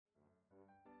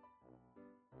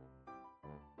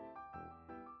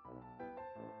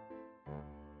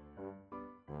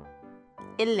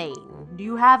Elaine, do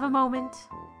you have a moment?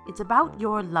 It's about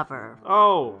your lover.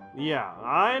 Oh, yeah,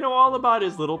 I know all about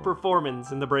his little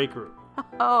performance in the break room.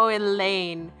 Oh,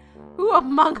 Elaine, who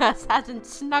among us hasn't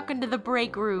snuck into the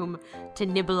break room to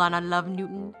nibble on a Love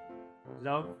Newton?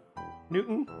 Love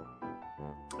Newton?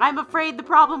 I'm afraid the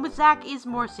problem with Zach is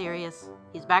more serious.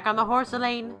 He's back on the horse,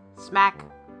 Elaine. Smack.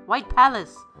 White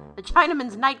Palace. The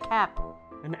Chinaman's nightcap.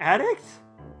 An addict?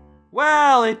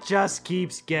 Well, it just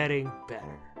keeps getting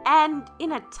better. And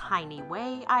in a tiny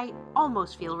way, I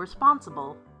almost feel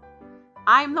responsible.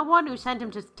 I'm the one who sent him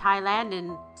to Thailand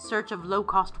in search of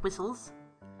low-cost whistles.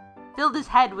 Filled his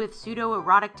head with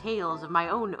pseudo-erotic tales of my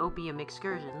own opium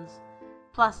excursions.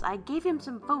 Plus, I gave him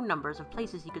some phone numbers of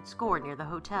places he could score near the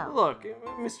hotel. Look,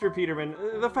 Mr. Peterman,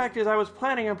 the fact is I was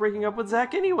planning on breaking up with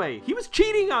Zach anyway. He was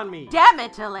cheating on me. Damn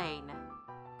it, Elaine!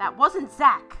 That wasn't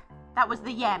Zach. That was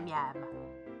the Yam Yam.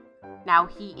 Now,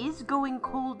 he is going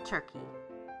cold turkey.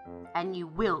 And you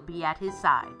will be at his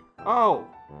side. Oh.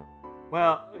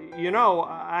 Well,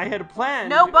 I had planned...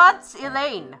 No buts,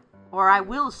 Elaine, or I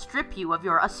will strip you of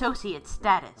your associate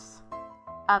status.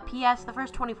 P.S. The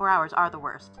first 24 hours are the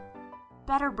worst.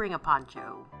 Better bring a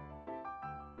poncho.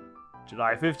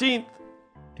 July 15th,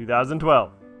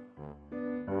 2012.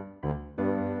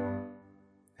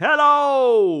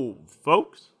 Hello,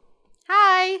 folks.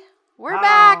 Hi, we're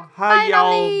back. How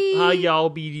finally. y'all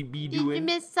be Did doing? you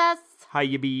miss us? How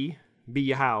you be? Be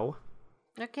you how?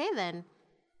 Okay, then.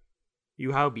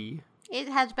 You how be? It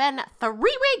has been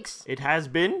 3 weeks. It has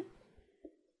been?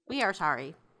 We are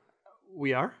sorry.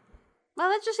 We are? Well,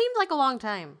 that just seems like a long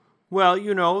time. Well,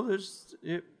 there's...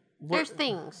 There's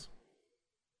things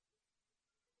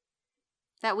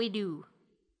that we do.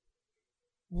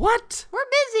 What? We're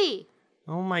busy.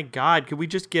 Oh my god, could we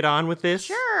just get on with this?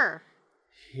 Sure.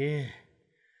 Yeah.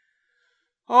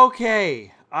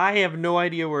 Okay, I have no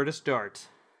idea where to start.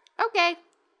 Okay.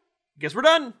 Guess we're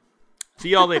done. See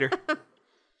y'all later.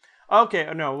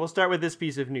 Okay, no, we'll start with this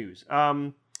piece of news.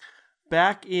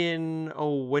 Back in,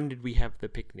 when did we have the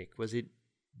picnic? Was it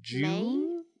June?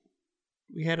 May?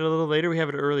 We had it a little later. We had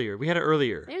it earlier.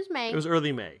 It was May. It was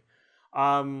early May.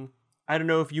 I don't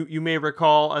know if you may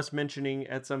recall us mentioning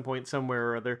at some point somewhere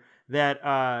or other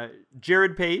that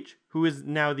Jared Page, who is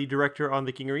now the director on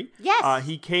The Kingery, Yes.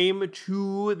 he came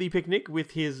to the picnic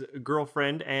with his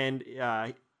girlfriend and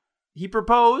he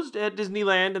proposed at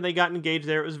Disneyland and they got engaged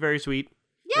there. It was very sweet.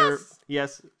 Yes.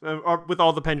 Yes. With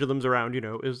all the pendulums around, it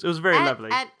was very lovely.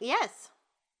 Yes.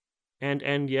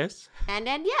 And yes. And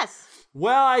yes.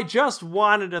 Well, I just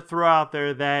wanted to throw out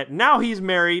there that now he's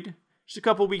married. Just a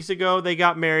couple weeks ago, they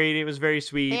got married. It was very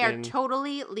sweet. They are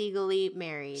totally legally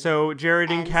married. So,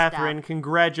 Jared and Catherine, stuff.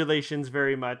 Congratulations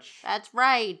very much. That's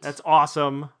right. That's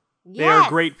awesome. Yes. They are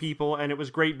great people, and it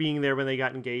was great being there when they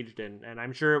got engaged, and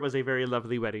I'm sure it was a very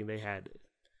lovely wedding they had.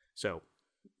 So,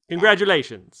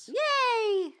 congratulations.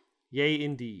 Yay! Yay,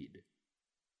 indeed.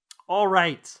 All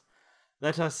right.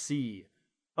 Let us see.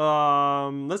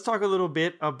 Let's talk a little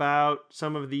bit about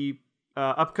some of the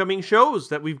upcoming shows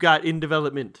that we've got in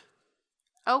development.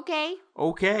 Okay.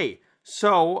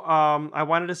 So, I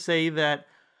wanted to say that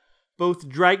both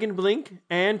Dragon Blink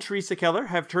and Teresa Keller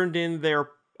have turned in their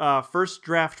first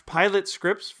draft pilot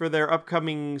scripts for their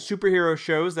upcoming superhero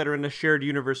shows that are in a shared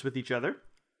universe with each other.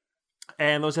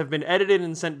 And those have been edited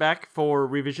and sent back for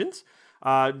revisions.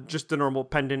 Just the normal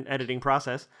pendant editing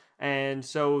process. And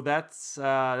so that's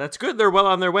good. They're well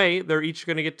on their way. They're each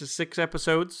going to get to 6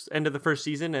 episodes, end of the first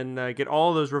season, and get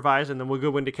all those revised, and then we'll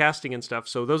go into casting and stuff.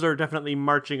 So those are definitely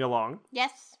marching along.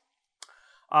 Yes.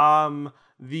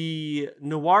 The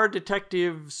noir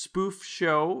detective spoof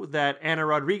show that Anna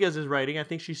Rodriguez is writing, I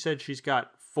think she said she's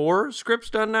got 4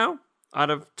 scripts done now out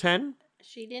of 10.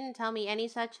 She didn't tell me any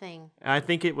such thing. I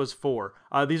think it was 4.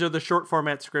 These are the short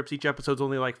format scripts. Each episode's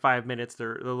only like 5 minutes.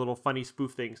 They're little funny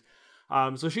spoof things.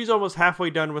 So she's almost halfway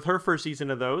done with her first season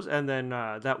of those, and then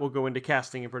that will go into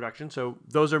casting and production. So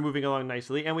those are moving along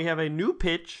nicely. And we have a new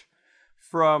pitch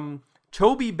from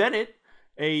Toby Bennett,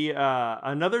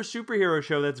 another superhero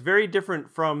show that's very different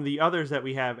from the others that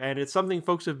we have, and it's something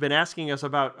folks have been asking us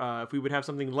about if we would have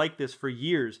something like this for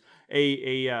years.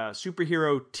 A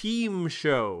superhero team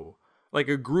show. Like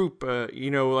a group,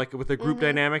 like with a group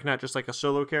dynamic, not just like a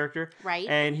solo character. Right.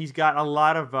 And he's got a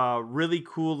lot of really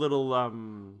cool little...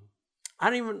 I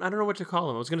don't know what to call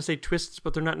them. I was going to say twists,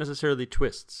 but they're not necessarily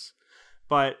twists.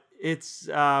 But it's,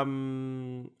 I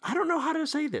don't know how to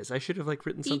say this. I should have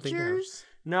written something down. Features?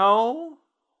 No.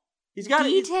 He's got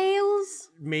details?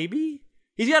 Maybe.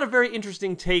 He's got a very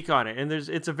interesting take on it, and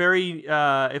it's very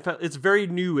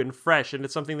new and fresh, and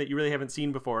it's something that you really haven't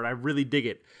seen before, and I really dig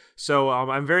it. So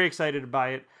I'm very excited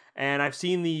by it. And I've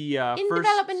seen the In first...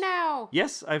 development now!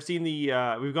 Yes, I've seen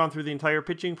the... we've gone through the entire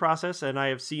pitching process, and I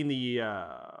have seen the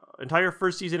entire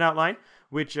first season outline,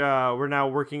 which we're now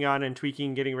working on and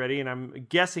tweaking, getting ready, and I'm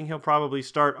guessing he'll probably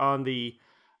start on the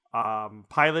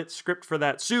pilot script for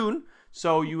that soon.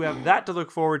 So you have that to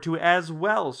look forward to as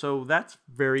well. So that's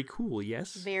very cool,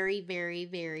 yes? Very, very,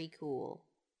 very cool.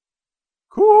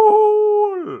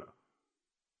 Cool!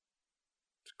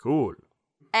 It's cool.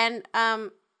 And,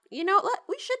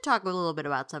 we should talk a little bit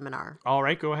about Seminar. All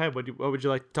right, go ahead. What would you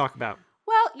like to talk about?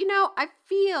 Well, I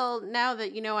feel now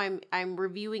that, I'm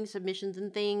reviewing submissions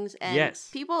and things, and yes.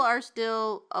 people are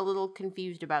still a little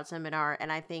confused about Seminar,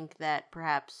 and I think that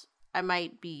perhaps I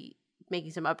might be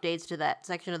making some updates to that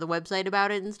section of the website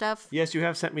about it and stuff. Yes, you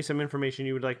have sent me some information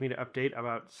you would like me to update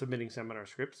about submitting seminar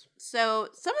scripts. So,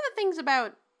 some of the things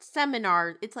about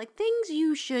Seminar, it's like things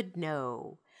you should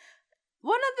know.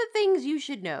 One of the things you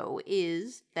should know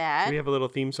is that... Do we have a little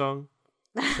theme song?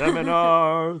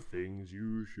 Seminar, things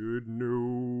you should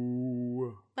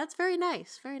know. That's very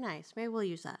nice, very nice. Maybe we'll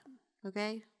use that,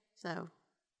 okay? So,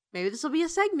 maybe this will be a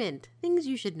segment. Things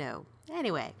you should know.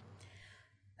 Anyway.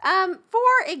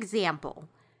 For example,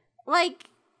 like,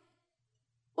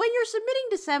 when you're submitting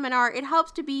to Seminar, it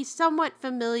helps to be somewhat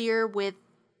familiar with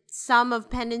some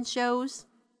of Pendant's shows.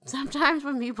 Sometimes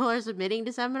when people are submitting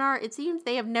to Seminar, it seems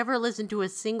they have never listened to a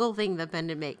single thing that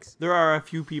Pendant makes. There are a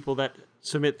few people that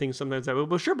submit things sometimes that,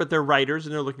 well, sure, but they're writers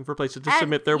and they're looking for places to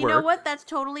submit their work. You know what? That's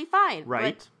totally fine.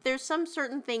 Right. But there's some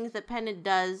certain things that Pendant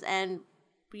does and,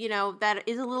 that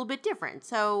is a little bit different.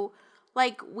 So...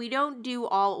 like, we don't do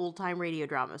all old-time radio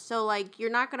dramas. So, like, you're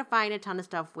not going to find a ton of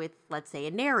stuff with, let's say,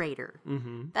 a narrator.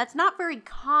 Mm-hmm. That's not very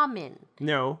common.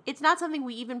 No. It's not something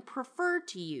we even prefer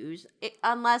to use,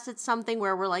 unless it's something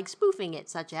where we're, like, spoofing it,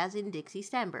 such as in Dixie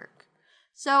Stenberg.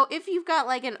 So, if you've got,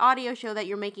 like, an audio show that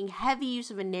you're making heavy use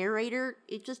of a narrator,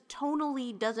 it just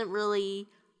tonally doesn't really...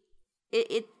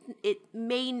 It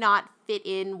may not fit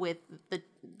in with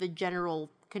the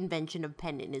general convention of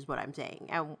Pendant, is what I'm saying.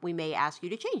 And we may ask you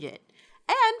to change it.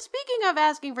 And speaking of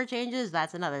asking for changes,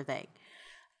 that's another thing.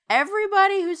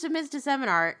 Everybody who submits to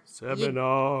Seminar,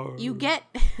 you get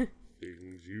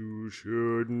things you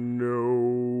should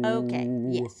know. Okay,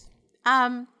 yes.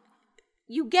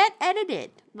 You get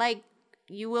edited. Like,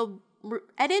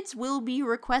 edits will be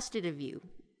requested of you.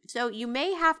 So you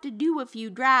may have to do a few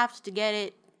drafts to get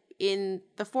it in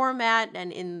the format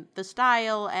and in the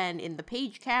style and in the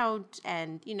page count.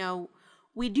 And,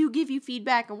 we do give you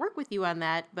feedback and work with you on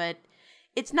that, but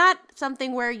it's not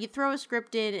something where you throw a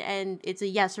script in and it's a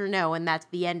yes or no and that's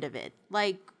the end of it.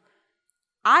 Like,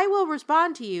 I will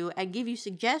respond to you and give you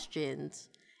suggestions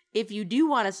if you do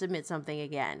want to submit something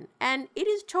again. And it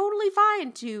is totally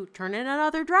fine to turn in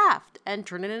another draft and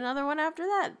turn in another one after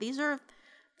that. These are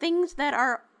things that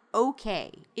are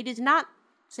okay. It is not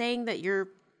saying that you're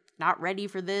not ready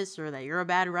for this or that you're a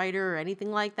bad writer or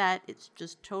anything like that. It's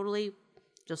just totally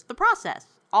just the process.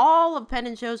 All of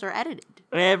Pendant shows are edited.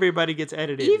 Everybody gets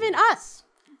edited. Even us.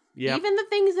 Yeah. Even the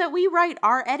things that we write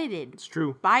are edited. It's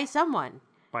true. By someone.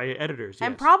 By editors, yes.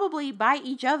 And probably by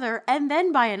each other and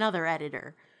then by another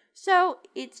editor. So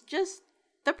it's just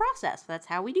the process. That's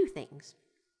how we do things.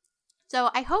 So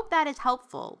I hope that is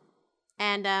helpful.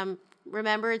 And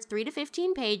remember, it's 3 to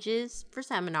 15 pages for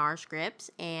seminar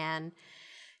scripts. And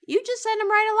you just send them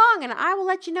right along and I will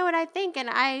let you know what I think. And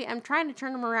I am trying to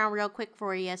turn them around real quick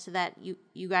for you so that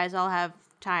you guys all have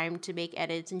time to make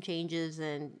edits and changes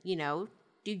and,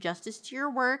 do justice to your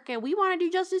work. And we want to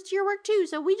do justice to your work too.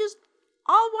 So we just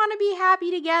all want to be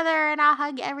happy together and I'll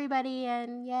hug everybody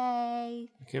and yay.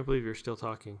 I can't believe you're still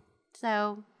talking.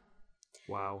 So,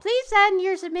 wow. Please send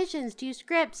your submissions to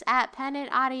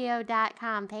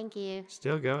scripts@pendantaudio.com. Thank you.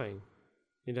 Still going.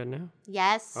 You done now?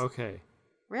 Yes. Okay.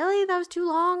 Really? That was too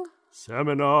long?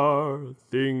 Seminar,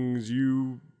 things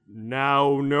you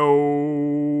now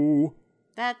know.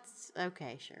 That's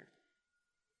okay, sure.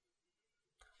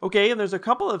 Okay, and there's a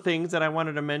couple of things that I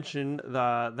wanted to mention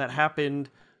that happened.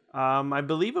 I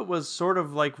believe it was sort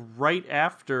of like right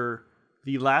after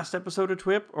the last episode of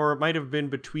TWIP, or it might have been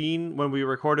between when we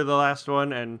recorded the last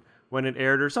one and when it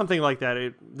aired, or something like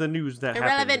that. The news that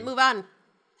Irrelevant, happened. move on.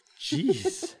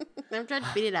 Jeez. I'm trying to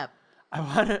speed it up.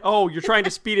 You're trying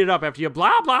to speed it up after you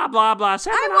blah, blah, blah, blah,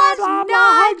 seminar, I was blah, not.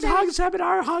 blah, hugs,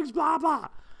 seminar, hugs, blah, blah.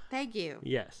 Thank you.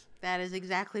 Yes. That is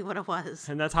exactly what it was.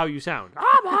 And that's how you sound. Blah,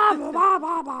 blah, blah,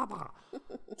 blah, blah, blah.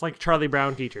 It's like Charlie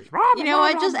Brown teachers. You know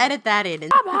what? Just edit that in.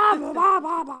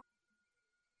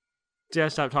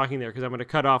 Just stop talking there because I'm going to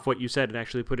cut off what you said and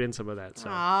actually put in some of that. So.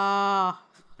 Oh,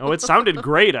 it sounded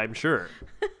great, I'm sure.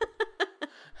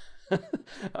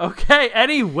 Okay,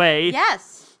 anyway.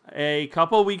 Yes. A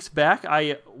couple weeks back,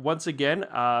 I once again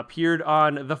appeared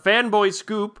on The Fanboy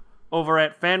Scoop over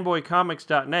at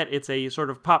fanboycomics.net. It's a sort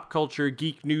of pop culture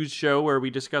geek news show where we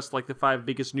discuss like the 5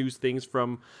 biggest news things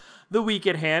from the week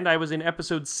at hand. I was in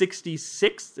episode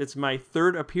 66. It's my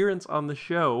 3rd appearance on the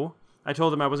show. I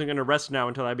told them I wasn't going to rest now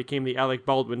until I became the Alec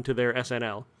Baldwin to their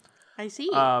SNL. I see.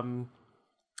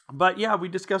 But yeah, we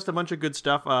discussed a bunch of good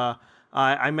stuff.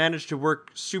 I managed to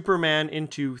work Superman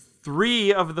into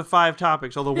 3 of the 5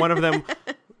 topics, although one of them...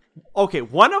 Okay,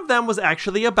 one of them was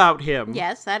actually about him.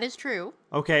 Yes, that is true.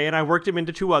 Okay, and I worked him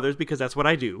into 2 others because that's what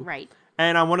I do. Right.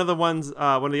 And on one of the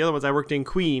other ones, I worked in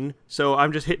Queen, so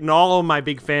I'm just hitting all of my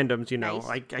big fandoms, you know. Nice.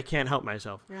 I can't help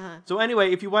myself. Uh-huh. So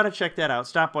anyway, if you want to check that out,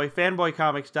 stop by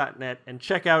fanboycomics.net and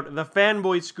check out The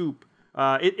Fanboy Scoop.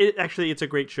 It's a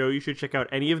great show. You should check out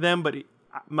any of them, but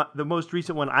the most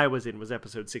recent one I was in was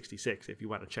episode 66, if you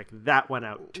want to check that one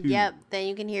out, too. Yep, then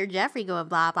you can hear Jeffrey going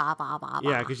blah, blah, blah, blah,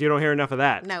 blah. Yeah, because you don't hear enough of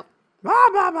that. Nope. Blah,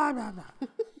 blah, blah, blah, blah.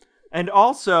 And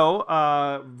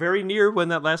also, very near when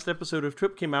that last episode of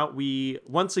Trip came out, we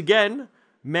once again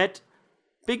met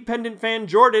Big Pendant fan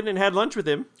Jordan and had lunch with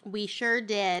him. We sure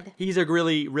did. He's a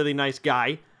really, really nice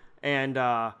guy. And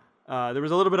there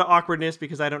was a little bit of awkwardness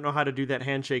because I don't know how to do that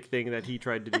handshake thing that he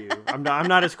tried to do. I'm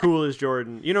not as cool as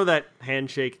Jordan. You know that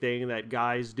handshake thing that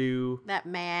guys do? That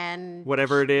man...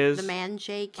 Whatever it is. The man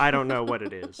shake. I don't know what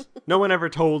it is. No one ever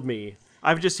told me.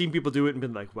 I've just seen people do it and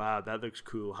been like, wow, that looks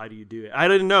cool. How do you do it? I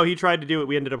didn't know. He tried to do it.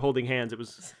 We ended up holding hands. It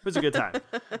was a good time.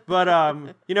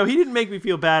 But, he didn't make me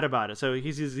feel bad about it. So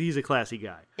he's a classy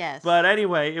guy. Yes. But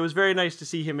anyway, it was very nice to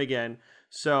see him again.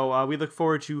 So we look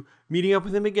forward to meeting up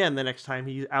with him again the next time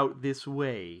he's out this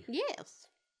way. Yes.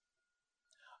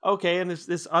 Okay, and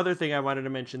this other thing I wanted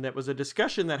to mention that was a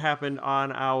discussion that happened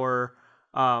on our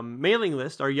mailing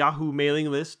list, our Yahoo mailing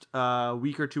list, a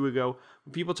week or 2 ago.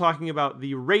 People talking about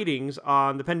the ratings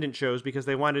on the Pendant shows because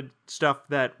they wanted stuff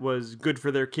that was good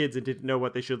for their kids and didn't know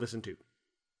what they should listen to.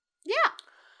 Yeah.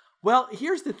 Well,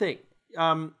 here's the thing.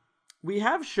 We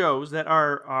have shows that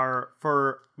are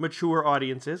for mature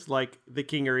audiences, like The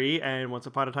Kingery and Once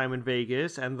Upon a Time in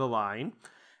Vegas and The Line.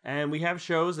 And we have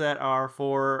shows that are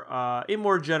for a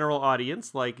more general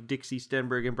audience, like Dixie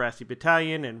Stenberg and Brassy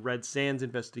Battalion and Red Sands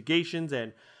Investigations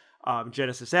and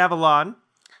Genesis Avalon.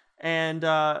 And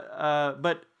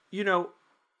but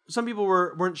some people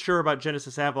weren't sure about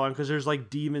Genesis Avalon because there's like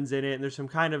demons in it and there's some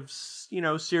kind of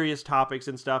serious topics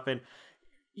and stuff. And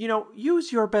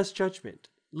use your best judgment.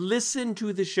 Listen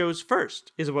to the shows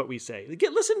first, is what we say.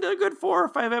 Listen to a good 4 or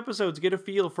 5 episodes. Get a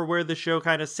feel for where the show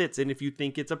kind of sits and if you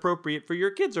think it's appropriate for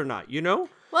your kids or not,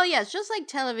 Well, yeah, it's just like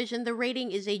television. The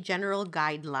rating is a general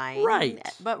guideline. Right.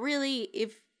 But really,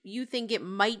 if you think it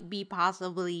might be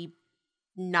possibly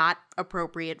not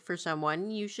appropriate for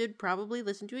someone, you should probably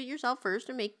listen to it yourself first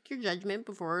and make your judgment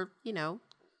before,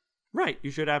 Right.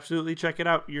 You should absolutely check it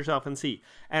out yourself and see.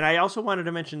 And I also wanted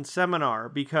to mention Seminar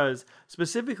because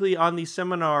specifically on the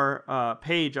Seminar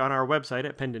page on our website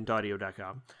at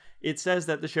pendantaudio.com, it says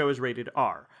that the show is rated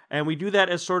R. And we do that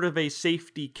as sort of a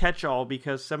safety catch-all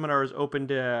because Seminar is open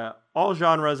to all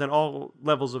genres and all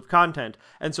levels of content.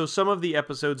 And so some of the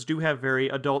episodes do have very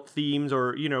adult themes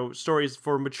or, stories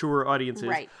for mature audiences.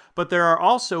 Right. But there are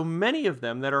also many of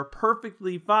them that are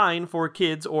perfectly fine for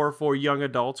kids or for young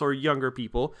adults or younger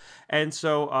people. And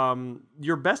so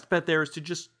your best bet there is to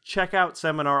just check out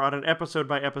Seminar on an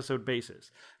episode-by-episode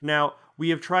basis. Now, we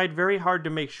have tried very hard to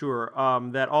make sure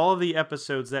that all of the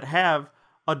episodes that have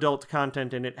adult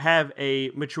content in it have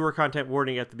a mature content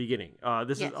warning at the beginning.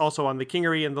 This is also on The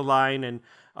Kingery and The Line and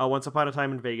Once Upon a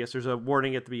Time in Vegas. There's a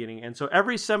warning at the beginning. And so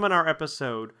every Seminar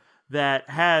episode that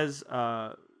has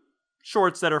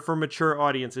shorts that are for mature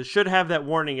audiences should have that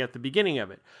warning at the beginning of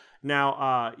it.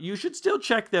 Now, you should still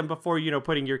check them before,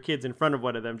 putting your kids in front of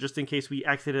one of them, just in case we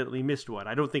accidentally missed one.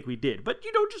 I don't think we did, but,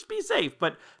 just be safe.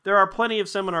 But there are plenty of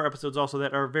Seminar episodes also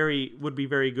that would be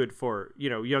very good for,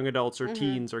 young adults or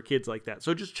teens or kids like that.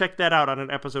 So just check that out on an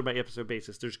episode-by-episode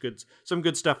basis. There's some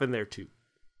good stuff in there, too.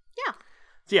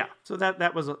 Yeah. So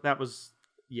that was. It was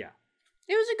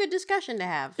a good discussion to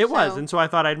have. It was, and so I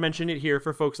thought I'd mention it here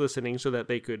for folks listening so that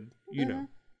they could,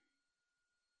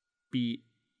 be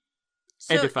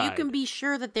edified. So you can be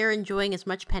sure that they're enjoying as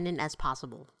much Pendant as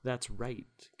possible. That's right,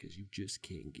 because you just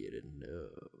can't get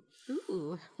enough.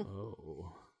 Ooh.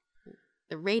 Oh.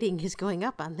 The rating is going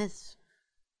up on this.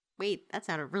 Wait, that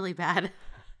sounded really bad.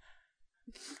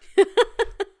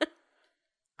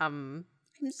 I'm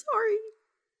sorry.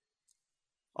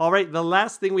 All right, the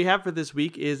last thing we have for this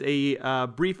week is a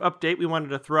brief update we wanted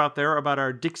to throw out there about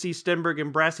our Dixie Stenberg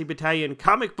and Brassy Battalion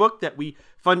comic book that we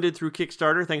funded through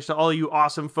Kickstarter, thanks to all you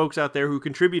awesome folks out there who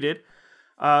contributed.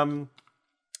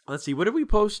 Let's see. What did we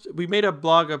post? We made a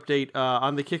blog update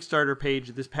on the Kickstarter page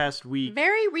this past week.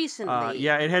 Very recently.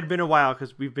 Yeah, it had been a while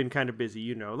because we've been kind of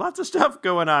busy. Lots of stuff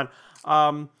going on.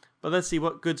 But let's see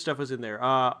what good stuff was in there.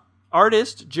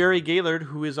 Artist Jerry Gaylord,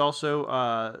 who is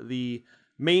also the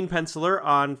main penciler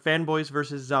on Fanboys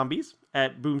vs. Zombies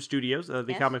at Boom Studios,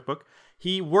 the comic book.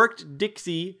 He worked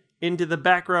Dixie into the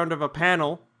background of a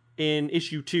panel in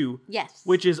issue 2. Yes.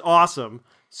 Which is awesome.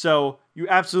 So you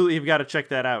absolutely have got to check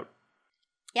that out.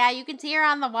 Yeah, you can see her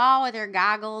on the wall with her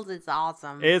goggles. It's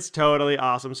awesome. It's totally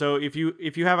awesome. So if you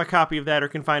have a copy of that or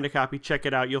can find a copy, check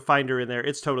it out. You'll find her in there.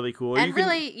 It's totally cool. And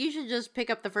you should just pick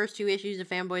up the first 2 issues of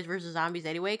Fanboys vs. Zombies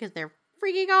anyway, because they're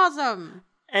freaking awesome.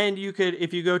 And you could,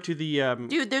 if you go to the...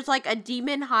 Dude, there's like a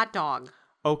demon hot dog.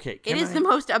 Okay. It is the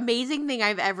most amazing thing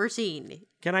I've ever seen.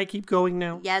 Can I keep going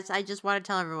now? Yes, I just want to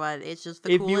tell everyone. It's just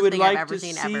the coolest thing I've ever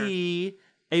seen ever. If you would like to see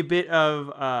a bit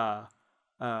of...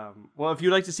 if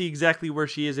you'd like to see exactly where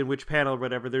she is in which panel or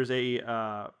whatever, there's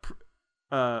a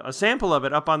sample of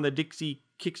it up on the Dixie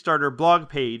Kickstarter blog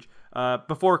page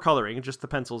before coloring, just the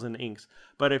pencils and the inks.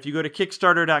 But if you go to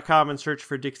Kickstarter.com and search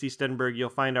for Dixie Stenberg, you'll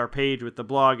find our page with the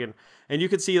blog, and you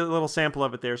can see a little sample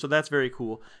of it there. So that's very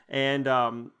cool. And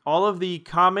all of the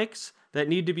comics that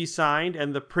need to be signed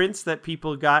and the prints that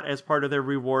people got as part of their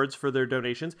rewards for their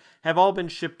donations have all been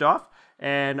shipped off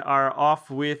and are off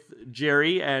with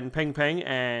Jerry and Peng Peng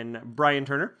and Brian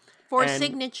Turner. For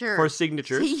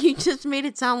signatures. See, you just made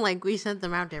it sound like we sent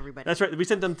them out to everybody. That's right. We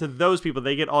sent them to those people.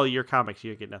 They get all your comics.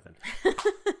 You get nothing.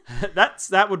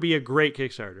 That would be a great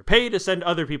Kickstarter. Pay to send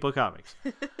other people comics.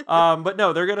 But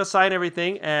no, they're going to sign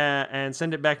everything and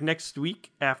send it back next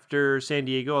week after San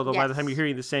Diego. Although by the time you're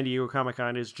hearing the San Diego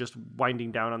Comic-Con is just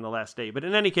winding down on the last day. But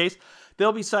in any case,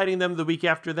 they'll be signing them the week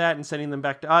after that and sending them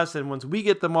back to us. And once we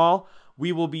get them all,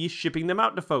 we will be shipping them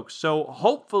out to folks. So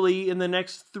hopefully in the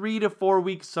next 3 to 4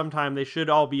 weeks sometime, they should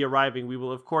all be arriving. We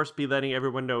will, of course, be letting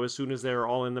everyone know as soon as they're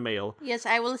all in the mail. Yes,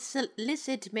 I will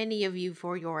solicit many of you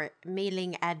for your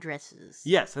mailing addresses.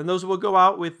 Yes, and those will go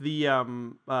out with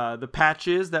the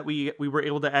patches that we were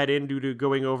able to add in due to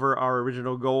going over our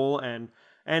original goal and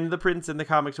the prints and the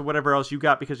comics or whatever else you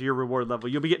got because of your reward level.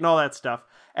 You'll be getting all that stuff.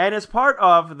 And as part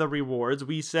of the rewards,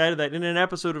 we said that in an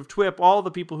episode of TWIP, all the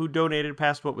people who donated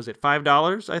past, what was it,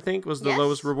 $5, I think, was the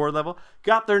lowest reward level,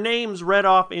 got their names read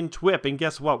off in TWIP. And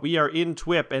guess what? We are in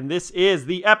TWIP, and this is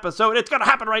the episode. It's going to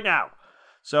happen right now.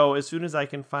 So as soon as I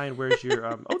can find where's your...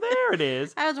 oh, there it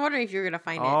is. I was wondering if you were going to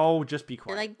find it. Oh, just be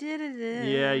quiet. You're like...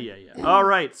 Yeah. All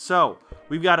right, so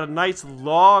we've got a nice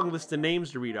long list of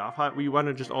names to read off. We want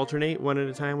to just alternate one at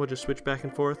a time. We'll just switch back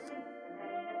and forth.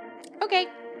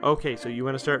 Okay, so you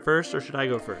want to start first, or should I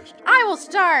go first? I will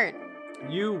start.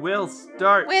 You will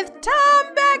start. With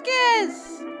Tom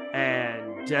Backus.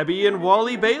 And Debbie and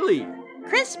Wally Bailey.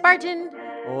 Chris Barton.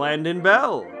 Landon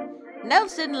Bell.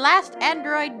 Nelson Last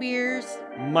Android Beers.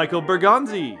 Michael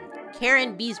Bergonzi.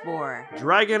 Karen Beesbor.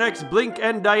 Dragon X Blink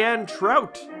and Diane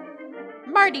Trout.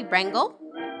 Marty Brangle.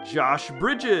 Josh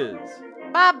Bridges.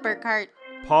 Bob Burkhart.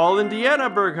 Paul and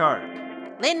Deanna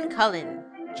Burkhart. Lynn Cullen.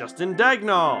 Justin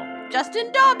Dagnall.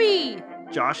 Justin Dobby.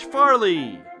 Josh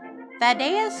Farley.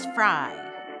 Thaddeus Fry.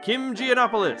 Kim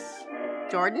Giannopoulos.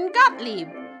 Jordan Gottlieb.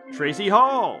 Tracy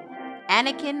Hall.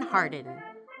 Anakin Harden.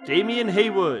 Damian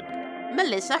Haywood.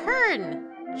 Melissa Hearn.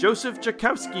 Joseph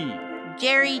Jakowski.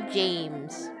 Jerry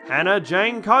James. Hannah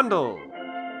Jang Condal.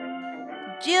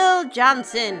 Jill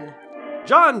Johnson.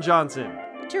 John Johnson.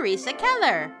 Teresa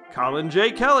Keller. Colin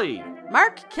J. Kelly.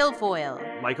 Mark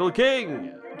Kilfoyle. Michael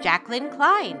King. Jacqueline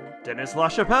Klein. Dennis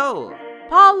LaChapelle.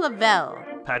 Paul Lavelle.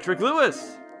 Patrick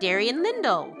Lewis. Darian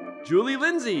Lindell. Julie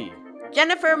Lindsay.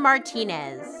 Jennifer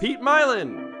Martinez. Pete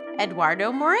Mylan.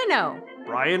 Eduardo Moreno.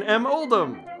 Brian M.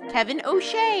 Oldham. Kevin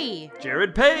O'Shea.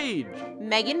 Jared Page.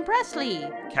 Megan Presley.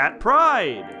 Kat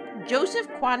Pride. Joseph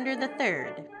Quander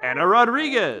III. Anna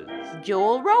Rodriguez.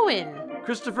 Joel Rowan.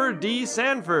 Christopher D.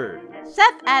 Sanford.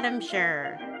 Seth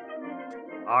Adamshire.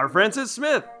 R. Francis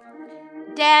Smith.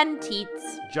 Dan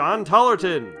Teets. John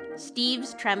Tollerton.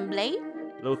 Steves Tremblay.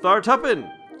 Lothar Tuppen.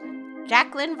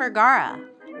 Jacqueline Vergara.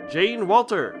 Jane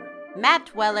Walter.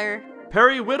 Matt Weller.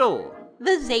 Perry Whittle.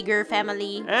 The Zager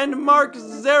family. And Mark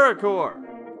Zarakor.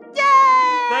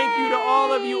 Yay! Thank you to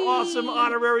all of you awesome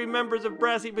honorary members of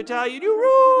Brassy Battalion. You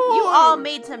rule! You all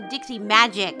made some Dixie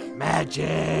magic.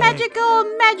 Magical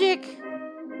magic.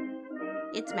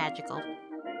 It's magical.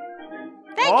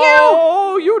 Thank you!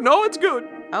 Oh, you know it's good.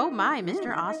 Oh my,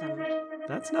 Mr. Awesome.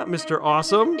 That's not Mr.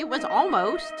 Awesome. It was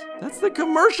almost. That's the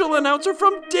commercial announcer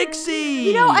from Dixie.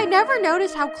 You know, I never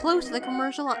noticed how close the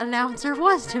commercial announcer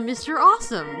was to Mr.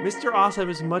 Awesome. Mr. Awesome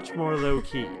is much more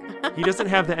low-key. He doesn't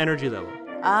have the energy level.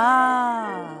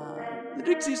 Ah. The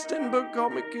Dixie Stenberg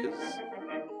comic is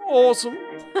awesome.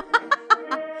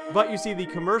 But you see, the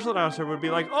commercial announcer would be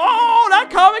like, oh, that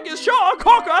comic is Shaw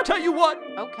Cocker, I'll tell you what.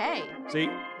 Okay. See?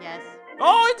 Yes.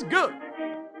 Oh, it's good.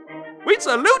 We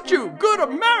salute you, good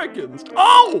Americans.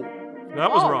 Oh,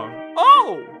 that was wrong.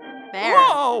 Oh. There.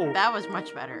 Whoa. That was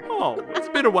much better. Oh, it's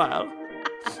been a while.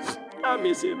 I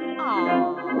miss him.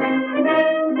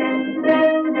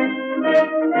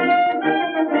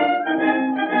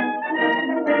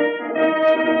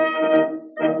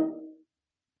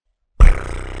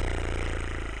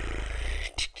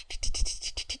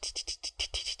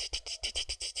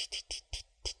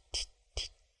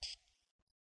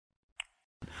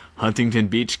 Huntington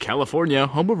Beach, California,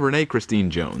 home of Renee Christine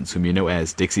Jones, whom you know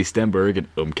as Dixie Stenberg,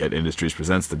 and Umket Industries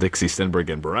presents the Dixie Stenberg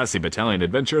and Barassi Battalion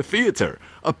Adventure Theater,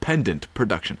 a pendant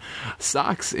production.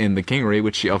 Socks in The Kingery,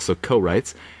 which she also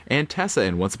co-writes, and Tessa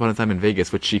in Once Upon a Time in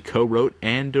Vegas, which she co-wrote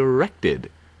and directed.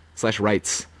 /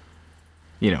 writes.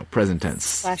 You know, present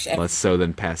tense. Less so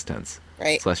than past tense.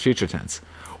 Right. / future tense.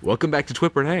 Welcome back to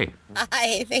Twip Renee.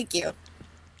 Hi, thank you.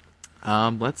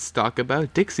 Let's talk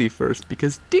about Dixie first,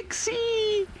 because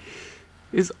Dixie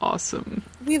is awesome.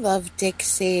 We love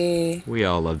Dixie. We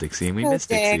all love Dixie, and we miss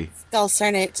Dixie.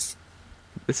 Dulcernate.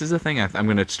 This is a thing I'm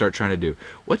going to start trying to do.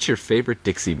 What's your favorite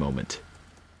Dixie moment?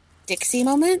 Dixie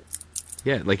moment?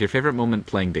 Yeah, like your favorite moment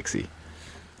playing Dixie.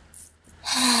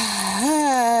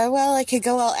 Well, I could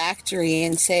go all actory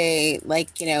and say,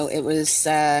 like, you know, it was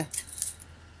the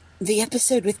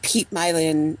episode with Pete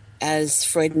Mylan as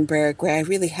Freudenberg, where I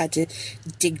really had to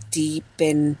dig deep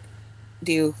and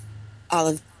do all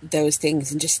of those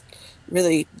things and just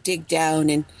really dig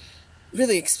down and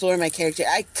really explore my character.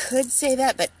 I could say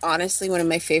that, but honestly, one of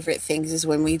my favorite things is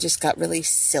when we just got really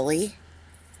silly.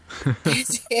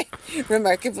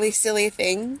 Remarkably silly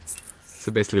things.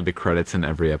 So basically the credits in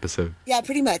every episode. Yeah,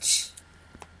 pretty much.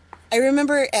 I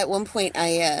remember at one point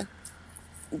the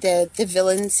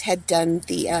villains had done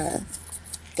the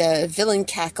villain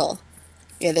cackle.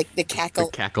 Yeah, the cackle.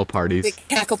 The cackle parties. The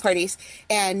cackle parties.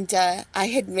 And I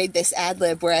had made this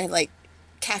ad-lib where I, like,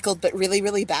 cackled but really,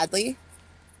 really badly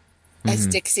as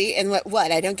Dixie. And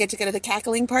what? I don't get to go to the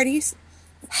cackling parties?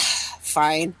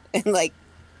 Fine. And, like...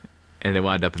 And it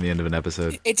wound up in the end of an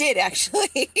episode. It did,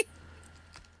 actually.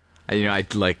 You know, I,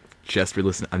 like, just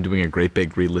re-listen. I'm doing a great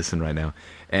big re-listen right now.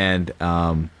 And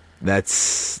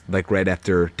that's, like, right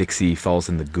after Dixie falls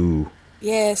in the goo.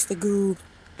 Yes, the goo.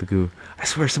 The goo. I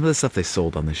swear, some of the stuff they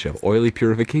sold on the show. Oily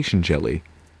purification jelly.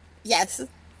 Yes.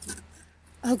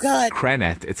 Oh, God.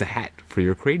 Cranet. It's a hat for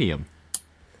your cranium.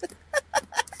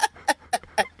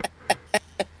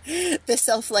 The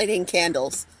self-lighting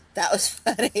candles. That was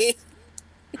funny.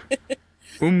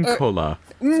 Cola.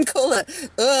 Cola.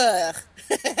 Ugh.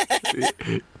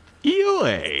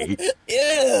 Ew.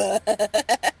 Ew.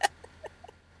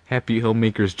 Happy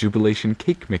Homemakers Jubilation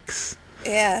Cake Mix.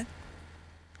 Yeah.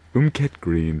 Umket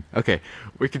Green. Okay,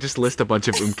 we could just list a bunch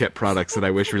of Umket products that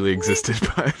I wish really existed,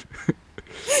 but...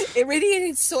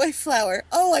 Irradiated soy flour.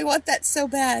 Oh, I want that so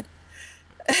bad.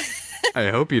 I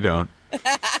hope you don't.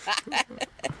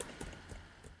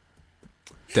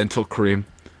 Dental cream.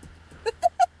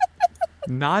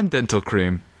 Non-dental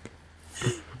cream.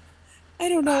 I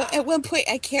don't know. At one point,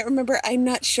 I can't remember. I'm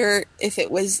not sure if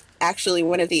it was actually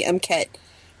one of the Umket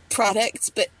products,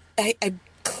 but I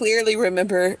clearly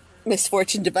remember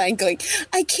Misfortune Divine going,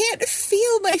 I can't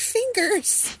feel my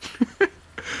fingers.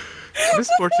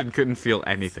 Misfortune couldn't feel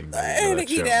anything.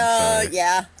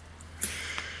 Yeah.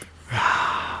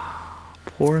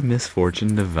 Poor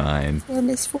Misfortune Divine. Poor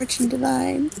Misfortune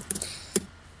Divine.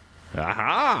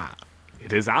 Aha!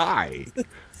 It is I. Okay.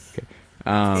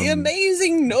 The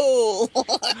amazing Noel.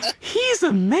 He's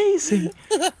amazing.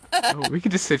 We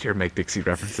could just sit here and make Dixie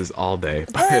references all day.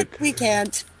 But we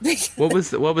can't. What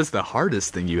was the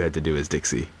hardest thing you had to do as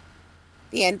Dixie?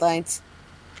 The end lines.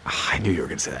 Oh, I knew you were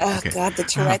going to say that. Oh, okay. God, the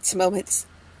Tourette's moments.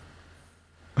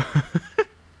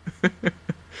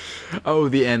 Oh,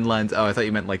 the end lines. Oh, I thought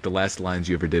you meant like the last lines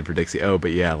you ever did for Dixie. Oh,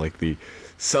 but yeah, like the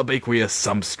subaqueous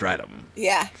substratum.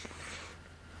 Yeah.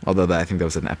 Although I think that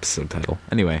was an episode title.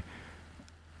 Anyway.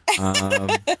 Oh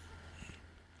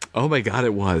my God,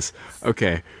 it was.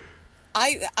 Okay.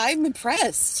 I'm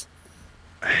impressed.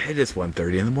 It is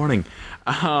 1:30 in the morning.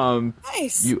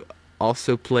 Nice. You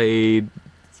also play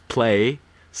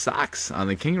Socks on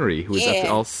the Kingery, who was up to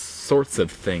all sorts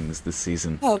of things this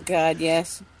season. Oh God,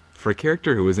 yes. For a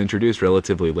character who was introduced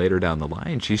relatively later down the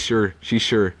line, she's sure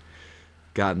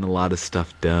gotten a lot of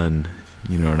stuff done.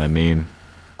 You know what I mean?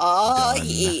 Oh,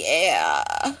 yeah.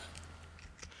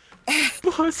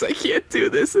 Boss, I can't do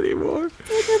this anymore.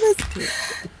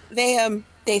 They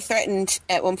they threatened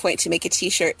at one point to make a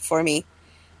T-shirt for me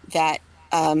that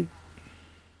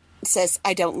says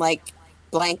 "I don't like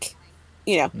blank,"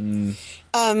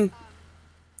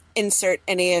 insert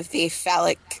any of the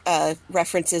phallic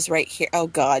references right here. Oh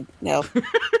God, no.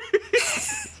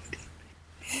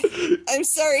 I'm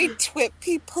sorry, Twip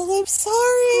people. I'm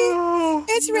sorry.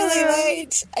 It's really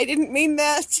late. I didn't mean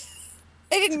that.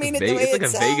 I didn't mean it the way it's like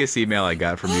it a Vegas email I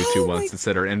got from you two once that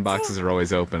said our inboxes are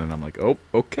always open, and I'm like, oh,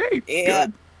 okay, Yeah.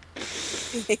 good.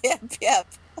 Yep.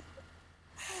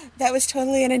 That was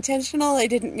totally unintentional. I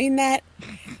didn't mean that.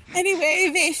 Anyway,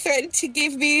 they threatened to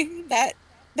give me that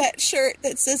shirt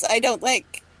that says "I don't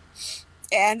like,"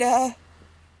 and I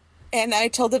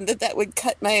told them that would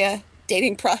cut my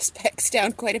dating prospects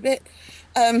down quite a bit.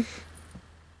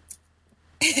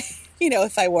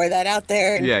 If I wore that out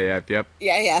there. And, Yep.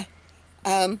 Yeah.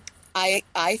 I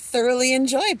thoroughly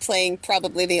enjoy playing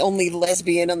probably the only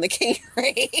lesbian on the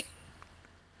Kingery.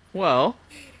 Well,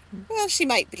 she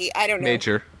might be. I don't know.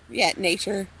 Nature. Yeah,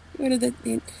 nature. What are the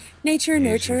nature,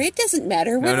 nurture? It doesn't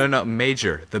matter. No.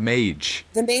 Major, the mage.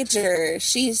 The major.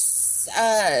 She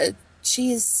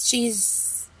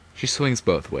swings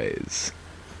both ways.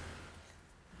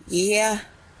 Yeah.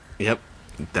 Yep,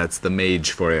 that's the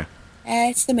mage for you.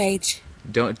 It's the mage.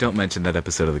 Don't mention that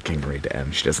episode of the Kingery to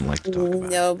Em. She doesn't like to talk about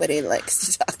it. Nobody likes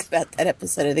to talk about that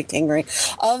episode of the Kingery.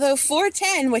 Although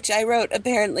 410, which I wrote,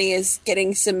 apparently is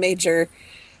getting some major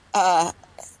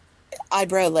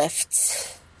eyebrow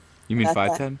lifts. You mean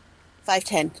 510?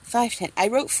 510. I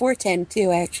wrote 410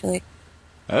 too, actually.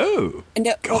 Oh,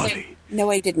 No, golly. No,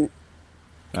 I didn't.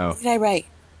 Oh. What did I write?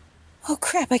 Oh,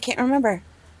 crap, I can't remember.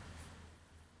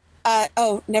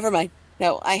 Never mind.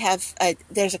 No, I have,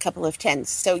 there's a couple of 10s.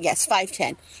 So, yes,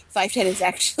 510. 510 is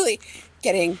actually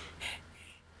getting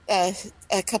a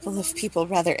couple of people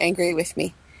rather angry with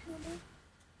me.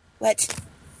 What?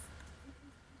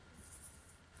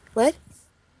 What?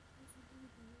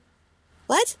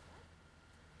 What?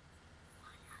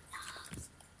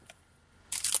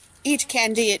 Eat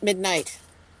candy at midnight.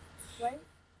 What?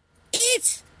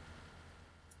 Eat!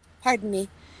 Pardon me.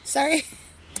 Sorry.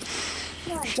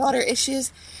 Daughter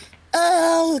issues.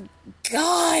 Oh,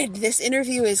 God. This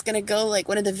interview is going to go like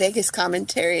one of the Vegas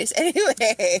commentaries.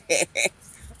 Anyway.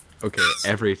 Okay,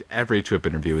 every Twip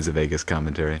interview is a Vegas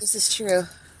commentary. This is true.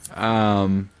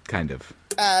 Kind of.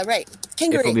 Right.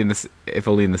 Kingery. If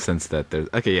only in the sense that there's...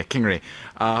 Okay, yeah, Kingery.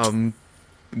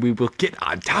 We will get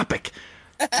on topic.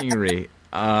 Kingery.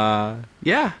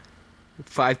 Yeah.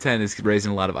 510 is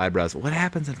raising a lot of eyebrows. What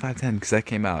happens in 510? Because that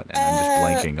came out, and I'm just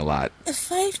blanking a lot.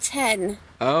 510.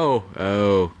 Oh.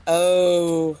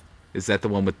 Oh. Is that the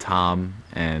one with Tom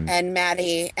and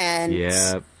Maddie and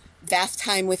yeah, bath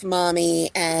time with mommy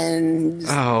and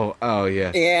oh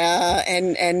yeah, yeah,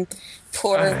 and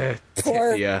poor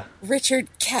yeah. Richard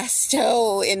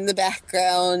Casto in the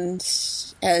background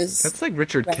as that's like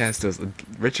Richard Casto,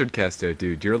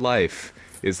 dude. Your life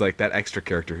is like that extra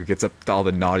character who gets up to all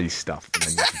the naughty stuff and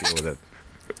then you have to deal with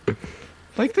it.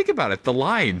 Like, think about it. The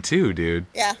line too, dude.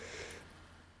 Yeah.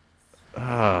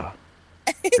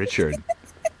 Richard.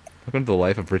 Welcome to the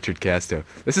life of Richard Casto.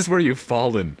 This is where you've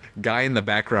fallen. Guy in the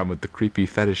background with the creepy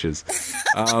fetishes.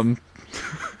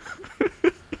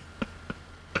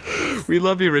 We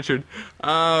love you, Richard.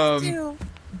 Okay.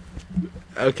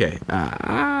 Yeah.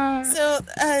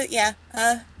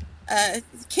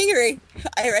 Kingery.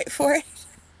 I write for it.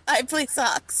 I play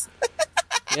socks.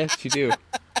 Yes, you do.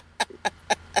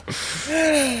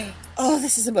 Oh,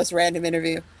 this is the most random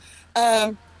interview.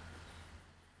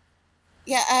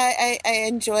 Yeah, I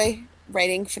enjoy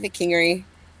writing for the Kingery.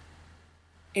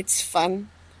 It's fun.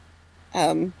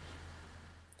 What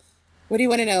do you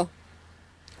want to know?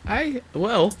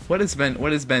 What has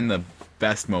been the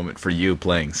best moment for you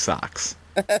playing socks?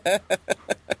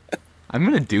 I'm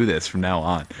gonna do this from now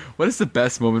on. What is the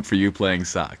best moment for you playing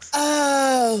socks?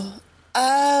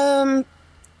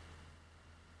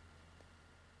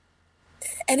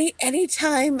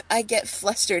 Anytime I get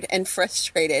flustered and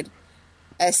frustrated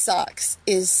as socks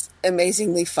is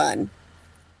amazingly fun.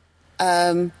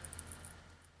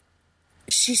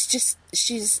 She's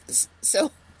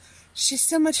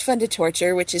so much fun to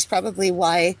torture, which is probably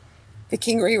why the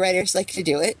Kingery writers like to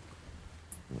do it.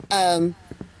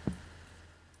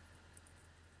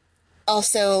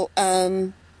 Also,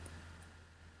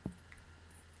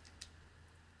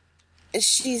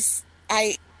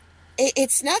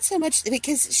 it's not so much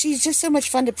because she's just so much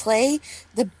fun to play.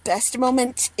 The best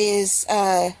moment is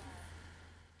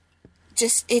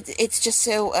it's just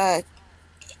so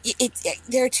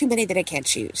there are too many that I can't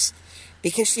choose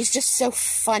because she's just so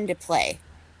fun to play.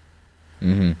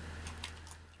 Mm-hmm.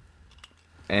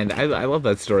 And I love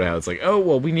that story, how it's like, oh,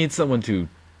 well, we need someone to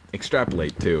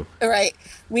extrapolate to. All right.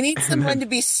 We need someone to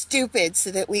be stupid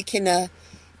so that we can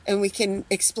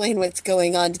explain what's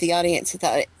going on to the audience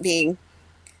without it being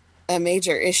a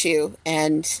major issue.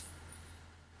 And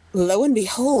lo and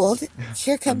behold,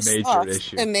 here comes major Fox,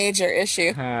 issue. a major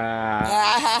issue.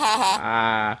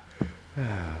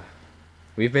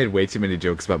 We've made way too many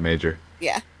jokes about Major.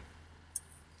 Yeah.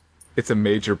 It's a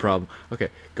major problem. Okay,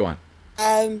 go on.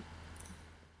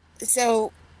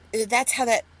 So that's how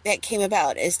that came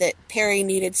about, is that Perry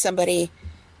needed somebody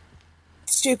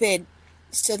stupid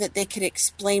so that they could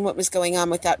explain what was going on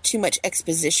without too much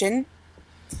exposition.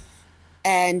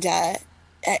 And I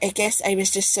guess I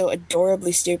was just so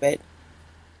adorably stupid.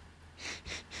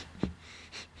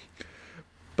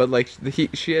 But, like,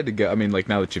 she had to go... I mean, like,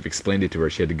 now that you've explained it to her,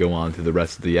 she had to go on to the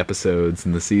rest of the episodes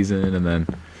and the season, and then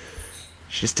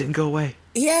she just didn't go away.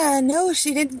 Yeah, no,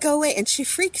 she didn't go away. And she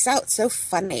freaks out so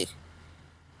funny.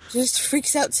 She just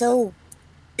freaks out so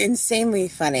insanely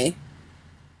funny.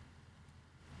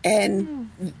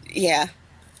 And, yeah.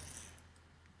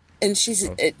 And she's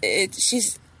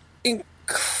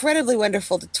incredibly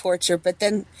wonderful to torture, but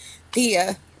then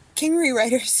the King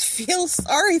rewriters feel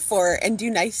sorry for her and do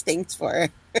nice things for her.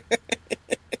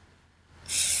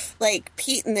 Like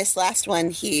Pete in this last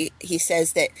one, he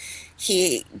says that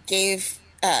he gave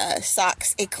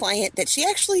Socks a client that she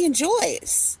actually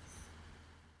enjoys.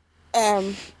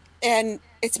 And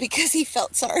it's because he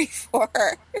felt sorry for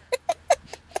her.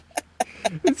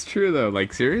 It's true, though.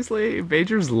 Like, seriously,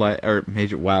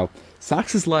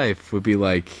 Socks' life would be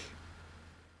like,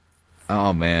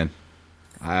 oh, man.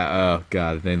 Oh,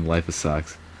 God, then life of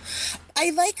Socks.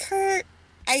 I like her.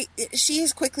 She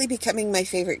is quickly becoming my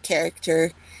favorite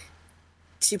character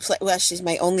to play. Well, she's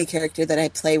my only character that I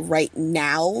play right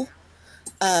now.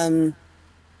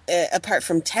 Apart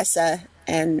from Tessa,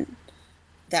 and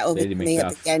that will be coming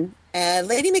up again.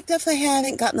 Lady Macduff I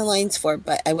haven't gotten the lines for,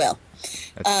 but I will.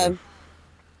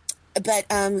 But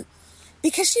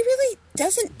because she really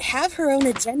doesn't have her own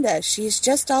agenda. She's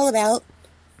just all about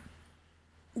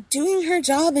doing her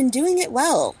job and doing it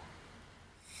well.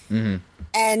 Mm-hmm.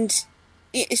 And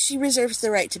she reserves the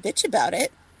right to bitch about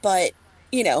it, but,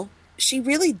 you know, she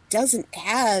really doesn't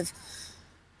have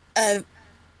a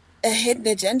hidden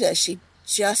agenda. She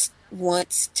just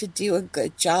wants to do a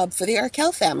good job for the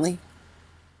Arkell family.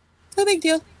 No big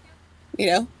deal, you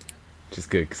know? Which is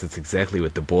good, because that's exactly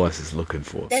what the boss is looking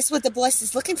for. That's what the boss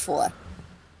is looking for.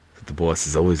 The boss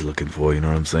is always looking for, you know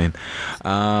what I'm saying?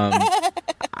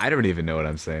 I don't even know what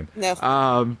I'm saying.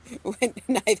 No.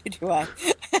 Neither do I.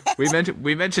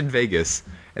 we mentioned Vegas,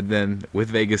 and then with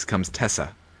Vegas comes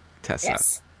Tessa.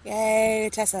 Yes. Yay,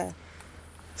 Tessa.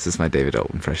 This is my David O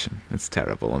impression. It's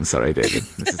terrible. I'm sorry, David.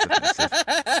 This is offensive.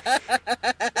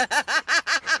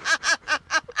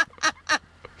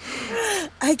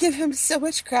 I give him so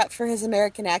much crap for his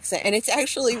American accent, and it's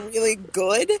actually really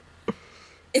good.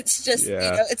 It's just, you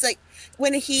know, it's like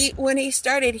when he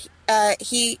started,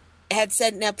 he had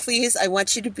said, now please, I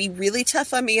want you to be really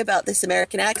tough on me about this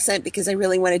American accent because I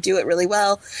really want to do it really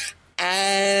well.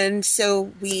 And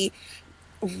so we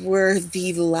were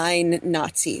the line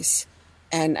Nazis.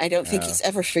 And I don't think he's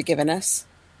ever forgiven us.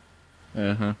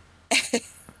 Uh-huh.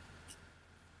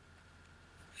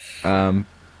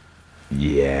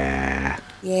 Yeah.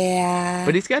 Yeah.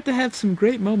 But he's got to have some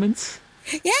great moments.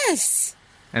 Yes.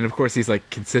 And of course, he's like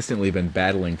consistently been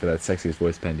battling for that sexiest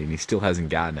voice pending. He still hasn't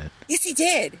gotten it. Yes, he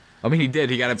did. I mean, he did.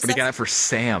 He got it, but he got it for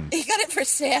Sam. He got it for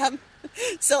Sam.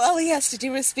 So all he has to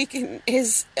do is speak in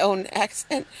his own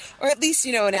accent, or at least,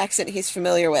 you know, an accent he's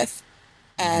familiar with.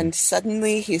 And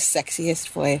suddenly he's sexiest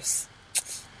voice.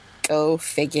 Go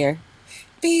figure.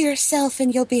 Be yourself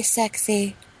and you'll be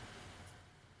sexy.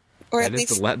 Or at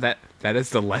least that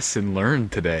is the lesson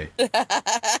learned today.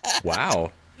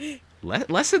 Wow.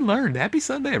 Lesson learned. Happy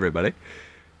Sunday, everybody.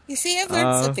 You see, I've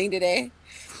learned something today.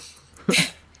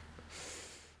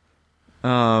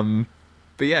 But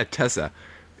yeah, Tessa.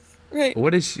 Right.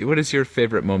 What is your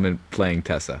favorite moment playing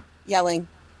Tessa? Yelling,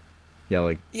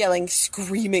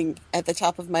 screaming at the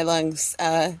top of my lungs,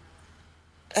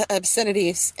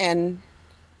 obscenities and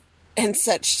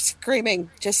such,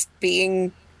 screaming, just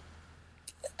being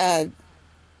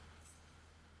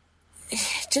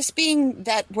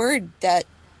that word that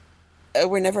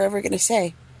we're never ever going to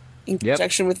say in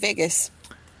conjunction with Vegas.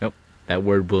 Nope, that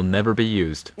word will never be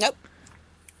used. Nope.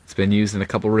 It's been used in a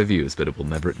couple reviews, but it will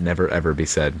never ever be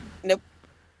said. Nope.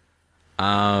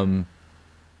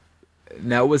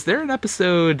 Now, was there an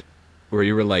episode where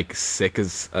you were, like, sick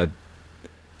as a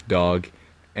dog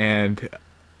and,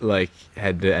 like,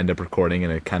 had to end up recording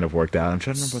and it kind of worked out? I'm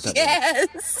trying to remember what that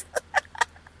was.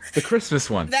 Yes! The Christmas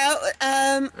one. That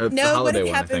The no, what holiday had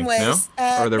one, I happened think. was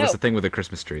No? Or there was no. a thing with a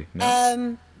Christmas tree.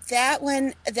 No? That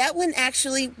one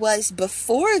actually was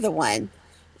before the one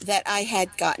that I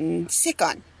had gotten sick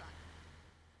on.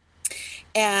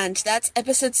 And that's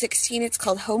episode 16. It's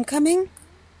called Homecoming.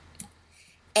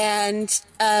 And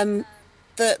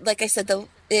like I said,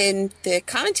 in the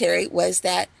commentary was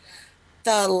that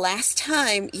the last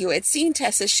time you had seen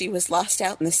Tessa, she was lost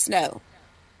out in the snow.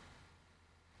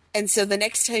 And so the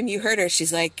next time you heard her,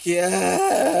 she's like,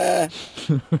 yeah,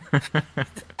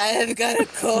 I've got a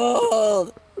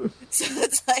cold. So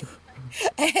it's like,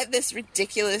 I had this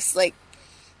ridiculous, like,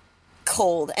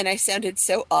 cold, and I sounded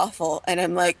so awful. And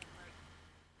I'm like,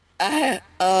 I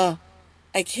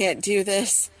can't do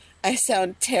this. I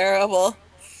sound terrible.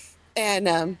 And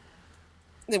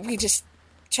then we just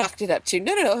chalked it up to,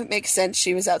 no, it makes sense.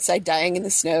 She was outside dying in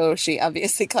the snow. She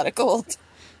obviously caught a cold.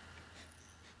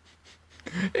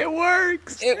 It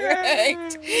works! It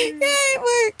worked. Yeah,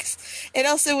 it works. It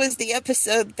also was the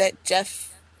episode that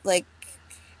Jeff, like,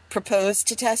 proposed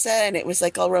to Tessa, and it was,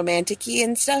 like, all romantic-y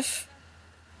and stuff.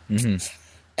 Mm-hmm.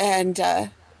 And,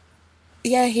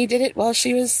 yeah, he did it while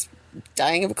she was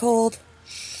dying of a cold.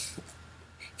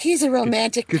 He's a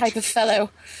romantic type of fellow.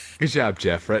 Good job,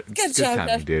 Jeff. Right? Good job,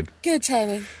 timing, Jeff. dude. Good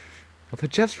timing. Although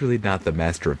Jeff's really not the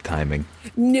master of timing.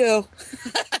 No.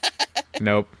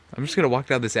 Nope. I'm just going to walk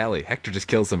down this alley. Hector just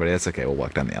killed somebody. That's okay. We'll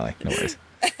walk down the alley. No worries.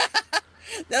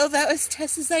 No, that was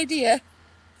Tessa's idea.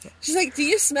 She's like, do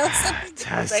you smell something?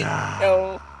 Tessa. I was like,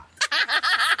 no.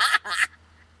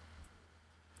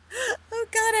 Oh,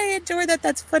 God, I adore that.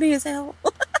 That's funny as hell.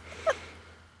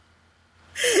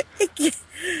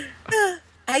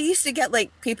 I used to get,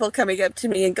 like, people coming up to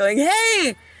me and going,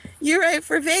 hey, you're right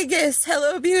for Vegas.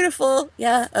 Hello, beautiful.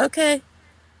 Yeah, okay.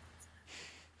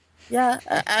 Yeah,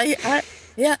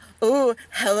 yeah. Oh,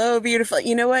 hello, beautiful.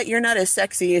 You know what? You're not as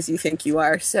sexy as you think you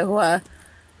are. So,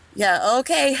 yeah,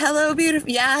 okay. Hello, beautiful.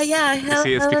 Yeah. Hello,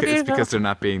 See, it's beautiful. because they're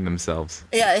not being themselves.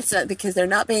 Yeah, it's not because they're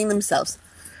not being themselves.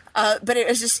 But it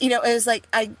was just, it was like,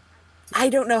 I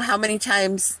don't know how many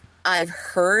times I've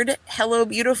heard hello,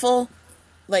 beautiful,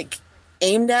 like,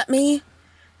 aimed at me.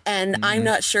 And I'm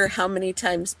not sure how many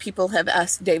times people have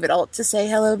asked David Alt to say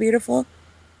hello, beautiful.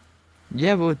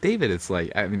 Yeah, but with David, it's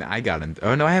like, I mean, I got him.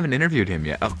 Oh, no, I haven't interviewed him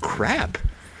yet. Oh, crap.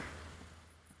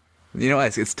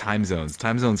 It's time zones.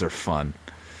 Time zones are fun.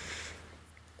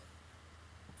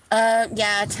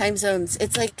 Yeah, time zones.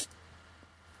 It's like,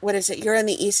 what is it? You're on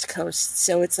the East Coast,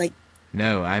 so it's like...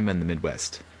 No, I'm in the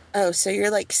Midwest. Oh, so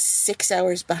you're like 6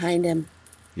 hours behind him.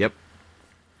 Yep.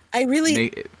 I really...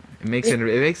 It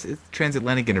makes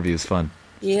transatlantic interviews fun.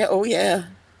 Yeah, oh yeah.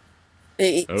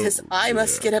 Because I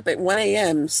must get up at 1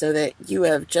 a.m. so that you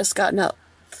have just gotten up.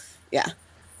 Yeah.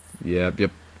 Yep.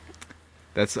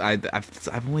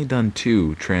 I've only done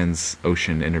 2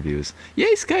 trans-ocean interviews.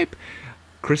 Yay, Skype!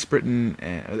 Chris Britton.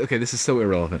 Okay, this is so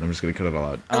irrelevant. I'm just going to cut it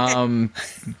all out. Okay.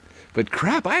 But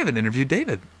crap, I haven't interviewed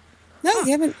David. No,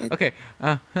 you haven't. Okay. We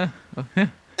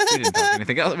didn't talk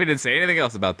anything else. We didn't say anything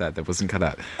else about that wasn't cut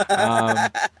out.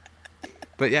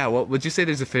 But yeah, well, would you say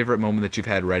there's a favorite moment that you've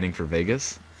had writing for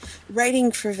Vegas?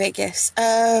 Writing for Vegas.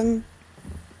 Wow.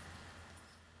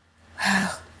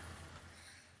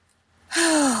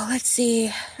 Oh, let's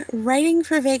see. Writing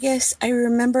for Vegas, I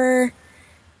remember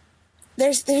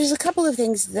there's a couple of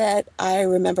things that I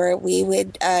remember. We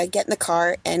would get in the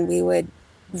car and we would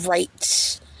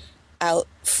write out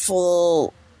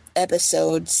full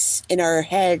episodes in our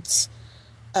heads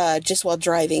just while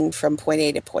driving from point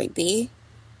A to point B.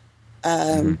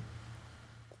 At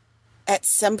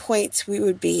some points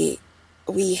we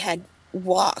had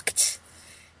walked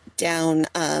down,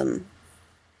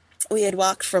 we had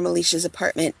walked from Alicia's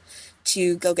apartment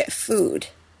to go get food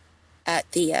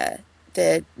at the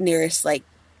nearest, like,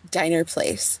 diner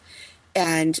place.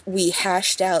 And we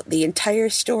hashed out the entire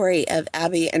story of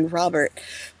Abby and Robert,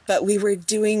 but we were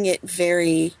doing it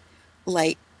very,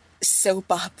 like,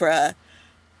 soap opera,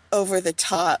 over the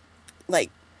top,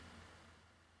 like,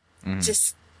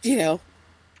 just,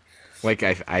 Like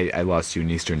I lost you in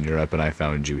Eastern Europe and I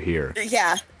found you here.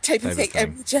 Yeah, type of thing. thing.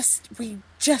 And we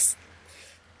just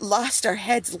lost our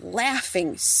heads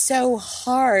laughing so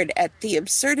hard at the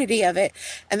absurdity of it.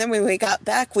 And then when we got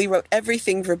back, we wrote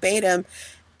everything verbatim,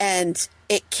 and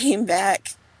it came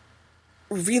back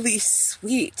really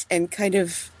sweet and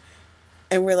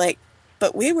and we're like,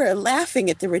 but we were laughing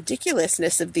at the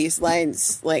ridiculousness of these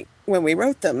lines, like, when we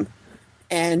wrote them.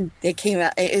 And it came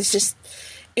out, it's just...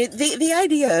 The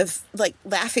idea of, like,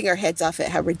 laughing our heads off at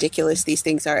how ridiculous these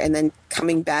things are and then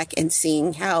coming back and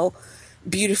seeing how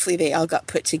beautifully they all got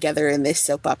put together in this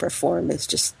soap opera form is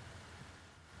just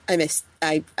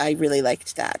I really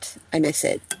liked that. I miss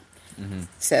it.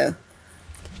 So,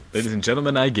 Ladies and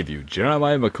gentlemen, I give you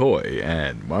Jeremiah McCoy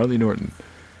and Marley Norton.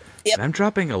 Yep. And I'm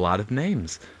dropping a lot of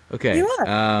names. Okay. You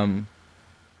are.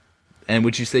 And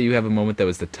would you say you have a moment that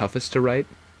was the toughest to write?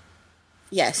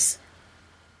 yes.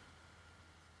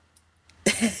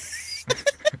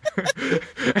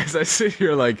 As I sit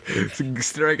here, like,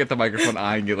 staring at the microphone,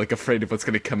 eyeing it, like, afraid of what's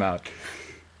going to come out.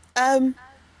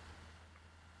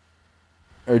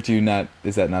 Or do you not,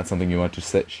 is that not something you want to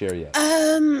share yet?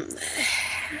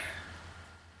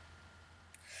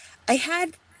 I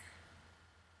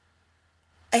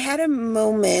had a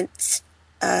moment,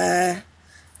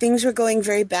 things were going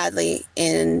very badly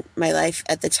in my life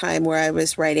at the time where I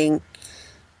was writing,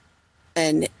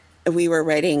 and we were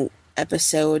writing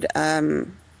episode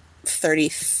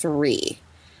 33,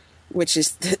 which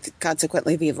is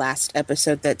consequently the last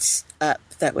episode that's up,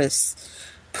 that was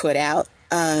put out.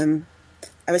 I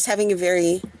was having a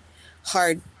very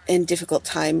hard and difficult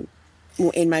time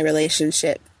in my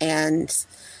relationship, and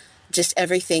just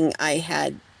everything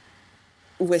I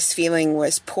was feeling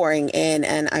was pouring in,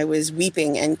 and I was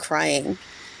weeping and crying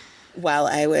while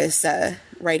I was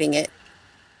writing it.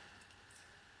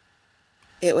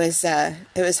 It was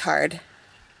hard.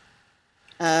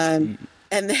 And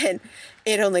then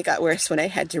it only got worse when I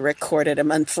had to record it a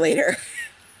month later.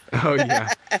 Oh, yeah.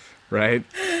 Right?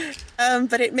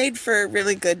 But it made for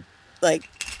really good,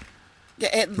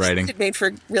 Writing. It made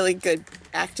for really good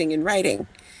acting and writing.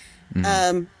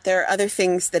 There are other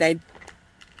things that I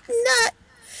not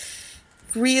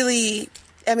really,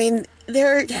 I mean,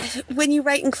 when you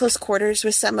write in close quarters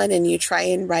with someone and you try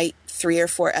and write 3 or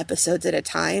 4 episodes at a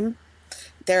time,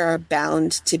 there are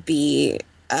bound to be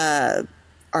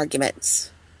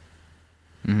arguments.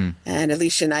 And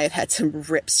Alicia and I have had some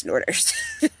rip snorters.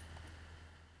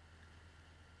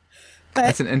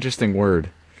 That's an interesting word.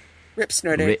 Rip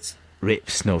snorters. Rip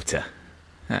snorter.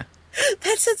 Huh.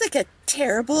 That sounds like a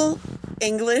terrible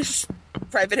English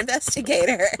private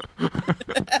investigator.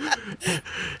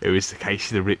 It was the case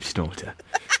of the rip snorter.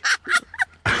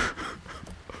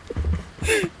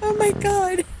 Oh my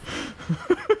god.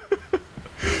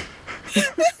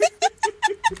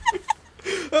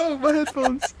 Oh, my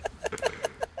headphones.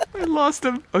 I lost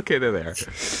them. Okay, they're there.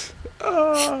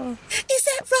 Oh. Is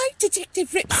that right,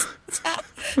 Detective Rip Snorter?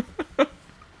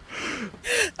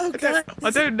 Oh god.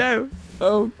 I don't know.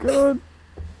 Oh, God.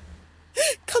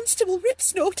 Constable Rip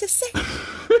Snorter said.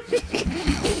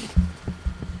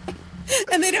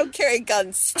 And they don't carry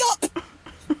guns. Stop!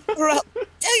 Or I'll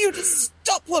tell you to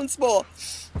stop once more.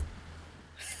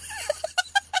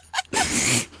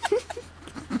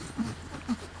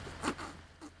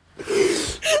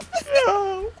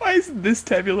 Oh, why isn't this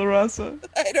tabula rasa?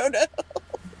 I don't know.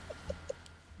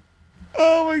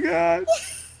 Oh, my God.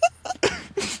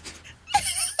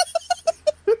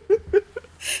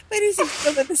 Ladies and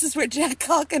gentlemen, this is where Jack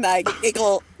Hawk and I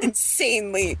giggle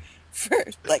insanely for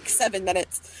 7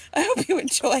 minutes. I hope you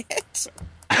enjoy it.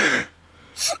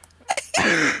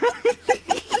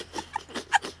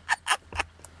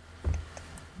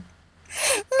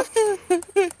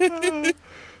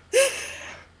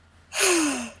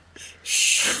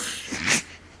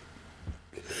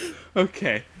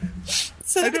 Okay.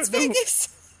 So I that's don't know. Vegas.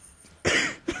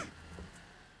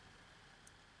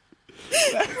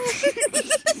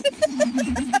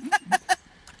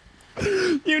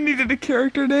 You needed a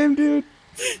character name, dude.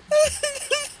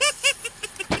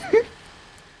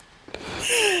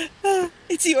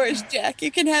 It's yours, Jack.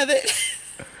 You can have it.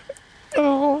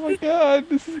 Oh, my God.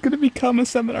 This is going to become a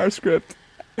seminar script.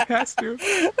 It has to.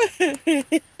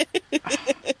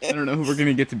 I don't know who we're going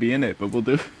to get to be in it, but we'll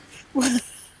do.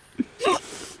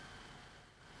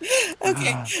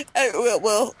 Okay,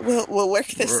 we'll work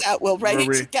this out. We'll write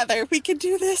it together. We can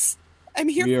do this. I'm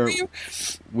here for you.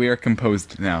 We are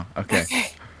composed now. Okay.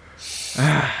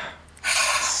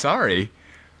 Sorry.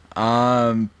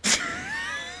 I'm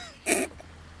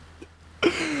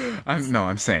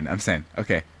sane.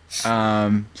 Okay.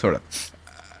 Sort of.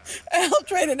 I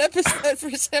helped write an episode for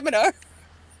a seminar.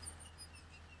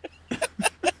 I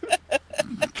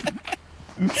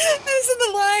was in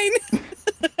the line.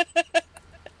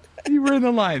 You were in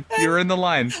the line.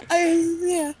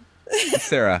 Yeah.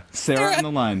 Sarah in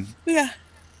the line. Yeah.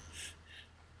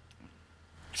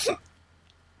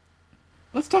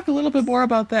 Let's talk a little bit more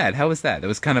about that. How was that? It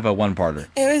was kind of a one-parter.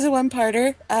 It was a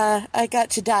one-parter. I got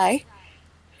to die.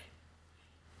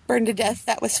 Burned to death.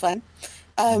 That was fun.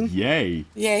 Yay.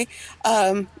 Yay.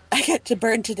 I got to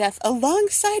burn to death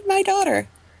alongside my daughter.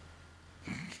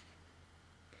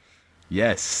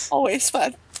 Yes. Always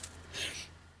fun.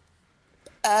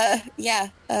 Yeah.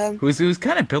 Who's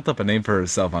kind of built up a name for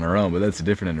herself on her own, but that's a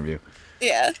different interview.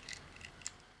 Yeah.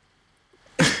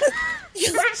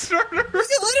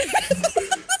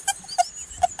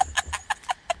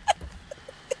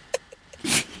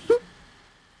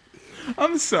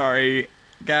 I'm sorry,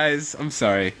 guys. I'm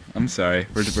sorry.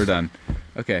 We're done.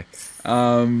 Okay.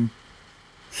 But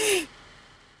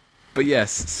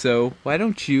yes. So why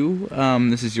don't you?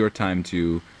 This is your time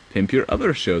to pimp your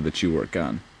other show that you work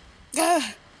on.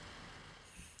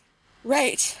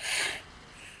 Right.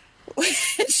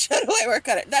 Show do I work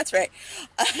on it? That's right.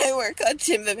 I work on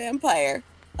Tim the Vampire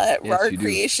at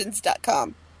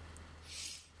rarcreations.com.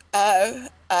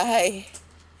 I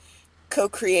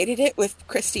co-created it with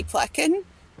Christy Plotkin.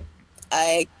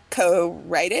 I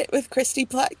co-write it with Christy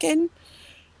Plotkin.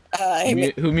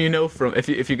 Whom you know from, if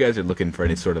you guys are looking for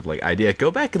any sort of like idea,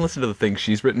 go back and listen to the things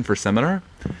she's written for Seminar.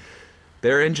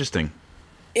 They're interesting.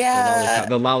 Yeah.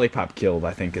 The Lollipop Guild,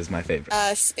 I think, is my favorite.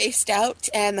 Spaced Out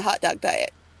and the Hot Dog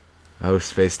Diet. Oh,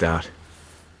 Spaced Out.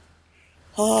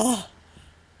 Oh.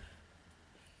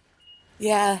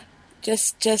 Yeah.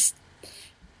 Just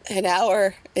an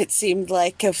hour, it seemed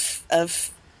like, of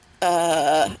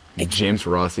James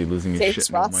Rossi losing his shit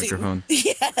in the microphone.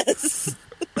 Yes.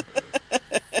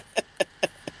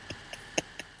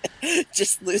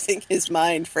 Just losing his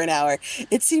mind for an hour.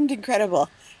 It seemed incredible.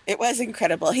 It was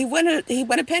incredible. He won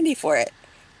a penny for it.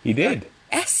 He did.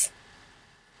 Yes.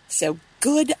 So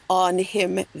good on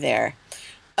him there.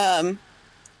 What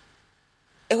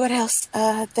else?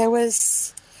 There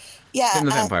was... Yeah. Tim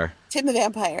the Vampire. Tim the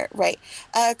Vampire, right.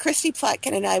 Christy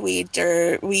Plotkin and I, we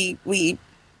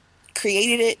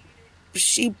created it.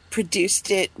 She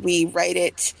produced it. We write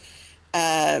it.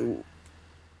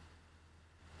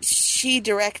 She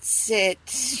directs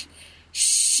it.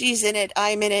 She's in it.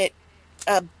 I'm in it.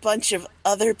 A bunch of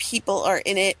other people are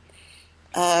in it.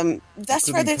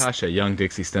 That's where there's Natasha, young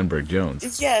Dixie Stenberg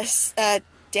Jones. Yes,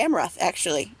 Damroth,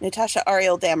 actually. Natasha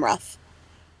Ariel Damroth.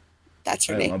 That's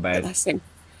her name. Not bad. Last name.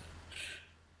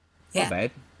 Yeah. Not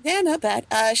bad. Yeah, not bad.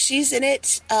 She's in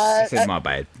it. I said not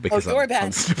bad because you're I'm bad.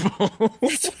 Constable.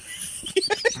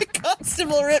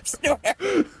 Constable Rip Snorter.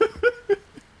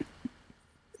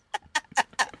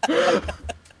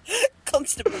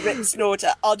 Constable Rip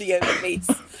Snorter, audio release.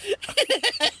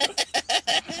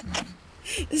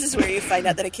 This is where you find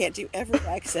out that I can't do every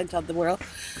accent on the world.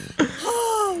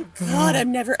 Oh, God,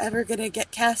 I'm never, ever going to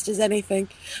get cast as anything.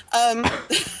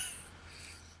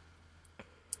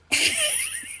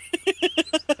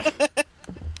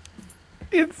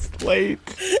 It's late.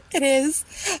 It is.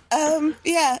 A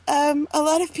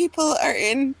lot of people are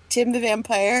in Tim the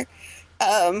Vampire.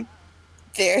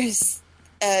 There's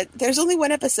only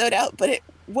one episode out, but it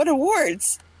won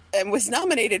awards and was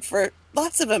nominated for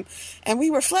lots of them. And we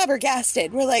were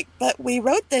flabbergasted. We're like, but we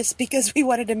wrote this because we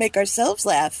wanted to make ourselves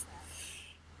laugh.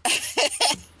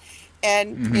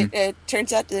 And it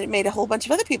turns out that it made a whole bunch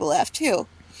of other people laugh, too.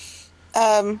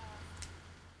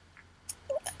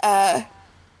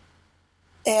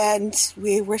 And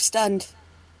we were stunned.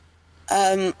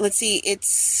 Let's see,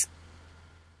 it's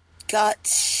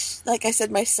got, like I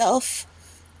said, myself,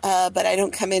 but I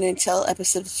don't come in until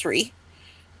episode 3.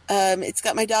 It's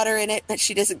got my daughter in it, but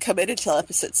she doesn't come in until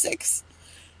episode 6.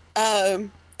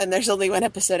 And there's only one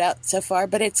episode out so far,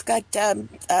 but it's got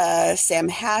Sam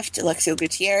Haft, Alexio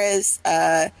Gutierrez,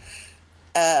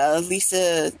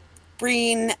 Lisa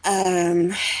Breen,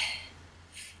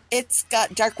 it's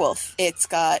got Dark Wolf, it's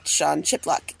got Sean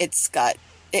Chiplock, it's got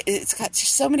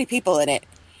so many people in it,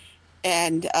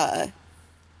 and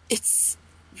it's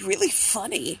really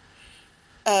funny,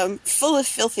 full of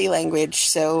filthy language,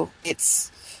 so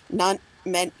it's not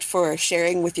meant for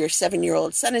sharing with your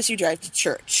 7-year-old son as you drive to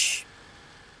church.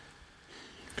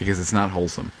 Because it's not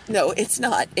wholesome. No, it's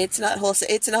not. It's not wholesome.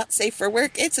 It's not safe for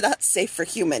work. It's not safe for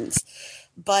humans.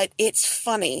 But it's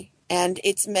funny, and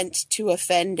it's meant to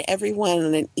offend everyone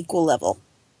on an equal level.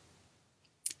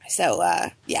 So,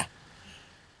 yeah.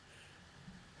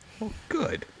 Well,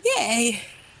 good. Yay!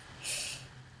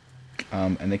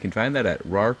 And they can find that at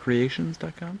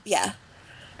rarcreations.com? Yeah.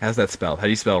 How's that spelled? How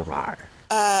do you spell rar?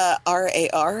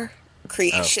 RAR,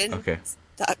 creation.com. Okay.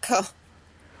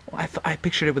 Well, I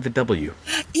pictured it with a W.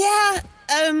 Yeah,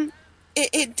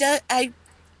 it does. I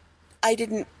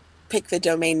didn't pick the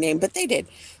domain name, but they did.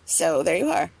 So there you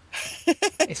are.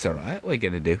 It's all right. What are you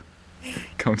gonna do?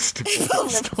 Constable.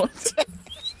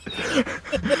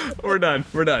 We're done.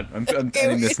 I'm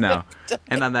ending this now.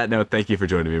 And on that note, thank you for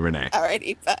joining me, Renee.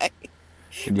 Alrighty, bye.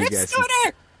 And you Rip guys,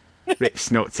 Snorter! Rip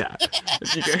Snorter.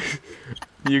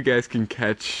 You guys can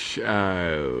catch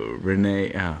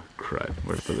Renee. Oh, crud.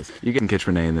 Where to put this? You can catch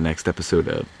Renee in the next episode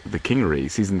of The Kingery,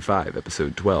 Season 5,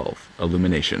 Episode 12,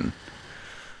 Illumination.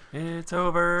 It's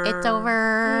over. It's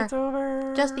over. It's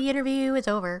over. Just the interview is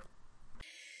over.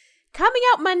 Coming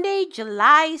out Monday,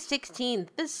 July 16th,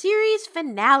 the series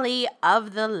finale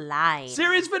of The Line.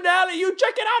 Series finale! You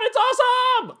check it out! It's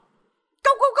awesome!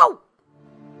 Go, go, go!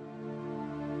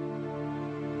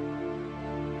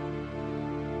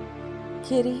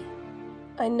 Kitty,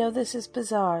 I know this is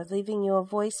bizarre, leaving you a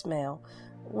voicemail,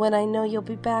 when I know you'll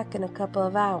be back in a couple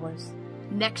of hours.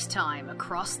 Next time,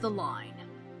 across the line.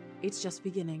 It's just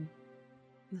beginning.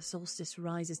 The solstice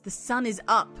rises. The sun is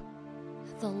up.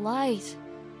 The light.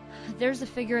 There's a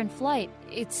figure in flight.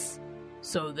 It's...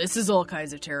 So this is all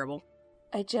kinds of terrible.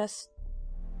 I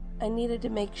needed to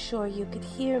make sure you could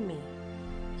hear me.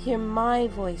 Hear my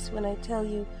voice when I tell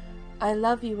you I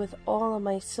love you with all of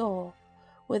my soul,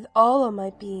 with all of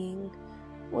my being,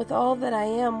 with all that I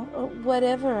am, or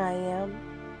whatever I am.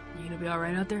 You gonna be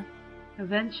alright out there?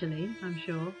 Eventually, I'm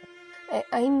sure.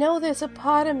 I know there's a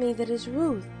part of me that is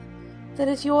Ruth, that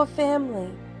is your family.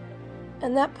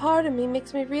 And that part of me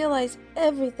makes me realize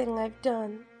everything I've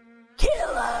done. Kill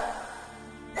her!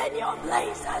 Then your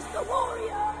place as the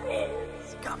warrior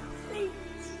is complete.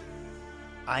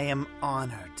 I am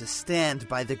honored to stand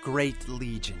by the Great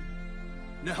Legion.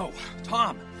 No,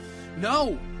 Tom!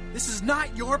 No! This is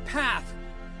not your path!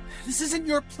 This isn't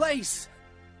your place!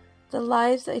 The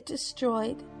lives I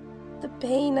destroyed, the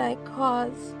pain I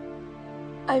caused,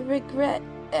 I regret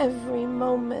every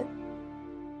moment.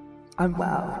 I'm aware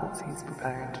of what he's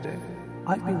preparing to do.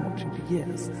 I've been watching for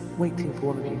years, waiting for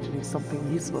all of you to do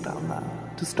something useful down there,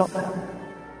 to stop him.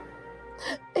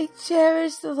 I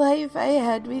cherish the life I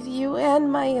had with you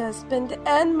and my husband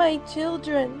and my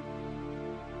children.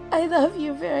 I love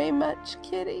you very much,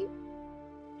 Kitty.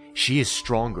 She is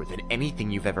stronger than anything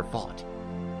you've ever fought.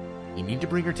 You need to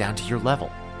bring her down to your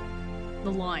level.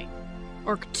 The Line,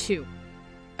 Arc 2,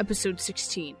 Episode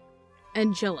 16,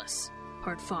 Angelus,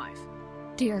 Part 5.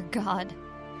 Dear God,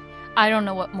 I don't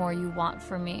know what more you want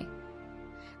from me.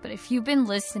 But if you've been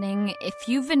listening, if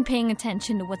you've been paying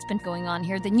attention to what's been going on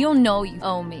here, then you'll know you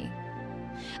owe me.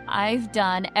 I've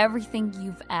done everything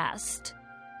you've asked.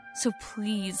 So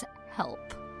please help.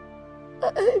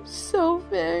 I'm so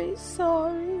very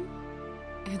sorry.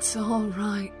 It's all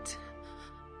right,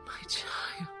 my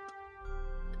child.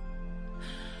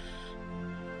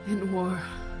 In war,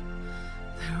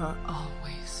 there are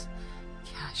always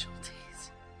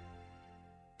casualties.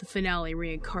 The finale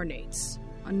reincarnates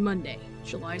on Monday,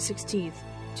 July 16th,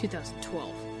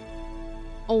 2012.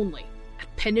 Only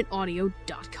at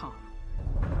pendantaudio.com.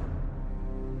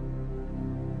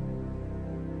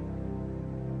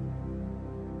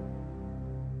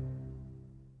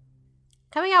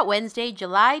 Coming out Wednesday,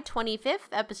 July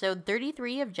 25th, episode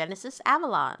 33 of Genesis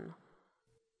Avalon.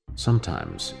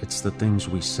 Sometimes it's the things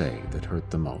we say that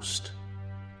hurt the most.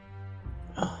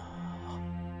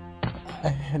 I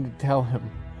had to tell him.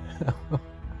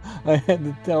 I had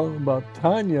to tell him about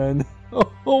Tanya, and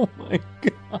oh my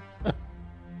God,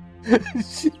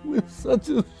 she was such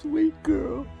a sweet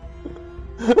girl.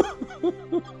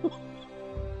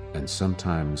 And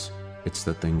sometimes it's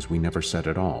the things we never said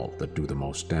at all that do the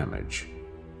most damage.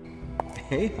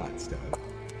 Hey, hot stuff.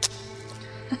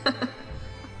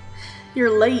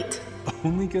 You're late.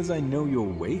 Only because I know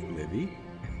you'll wait, Livy.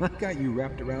 I got you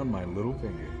wrapped around my little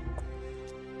finger.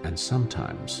 And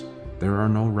sometimes there are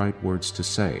no right words to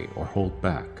say or hold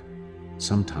back.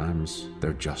 Sometimes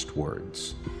they're just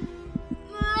words.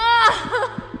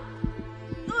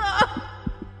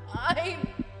 I'm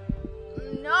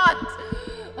not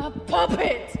a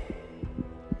puppet.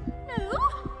 No?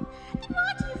 Then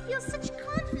why do you feel such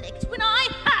conflict when I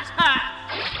had her?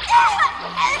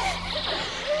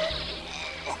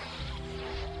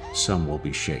 Some will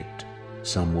be shaped,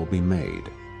 some will be made,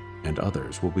 and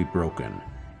others will be broken.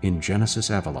 In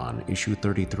Genesis Avalon, issue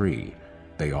 33,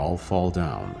 they all fall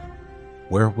down.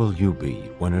 Where will you be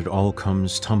when it all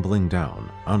comes tumbling down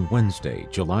on Wednesday,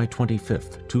 July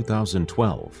 25th,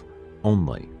 2012,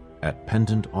 only at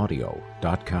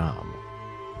pendantaudio.com.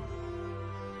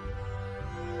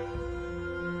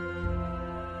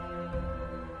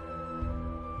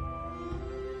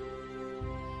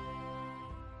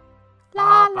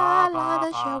 La la la,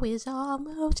 the show is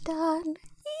almost done.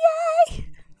 Yay!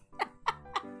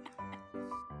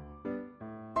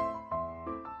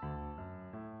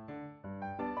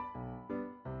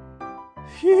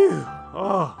 Phew!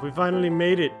 Oh, we finally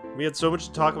made it. We had so much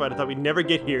to talk about, I thought we'd never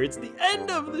get here. It's the end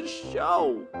of the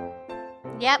show!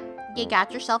 Yep, you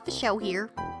got yourself a show here.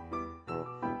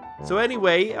 So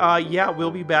anyway, yeah,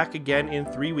 we'll be back again in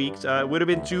 3 weeks. It would have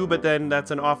been 2, but then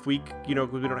that's an off week,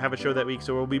 because we don't have a show that week,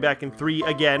 so we'll be back in 3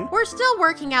 again. We're still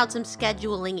working out some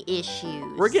scheduling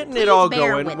issues. We're getting it all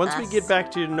going. Once we get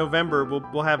back to November,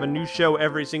 we'll have a new show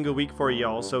every single week for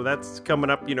y'all, so that's coming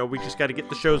up. We just got to get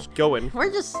the shows going.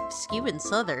 We're just skewing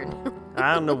Southern.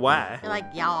 I don't know why. You're like,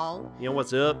 y'all. You know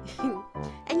what's up?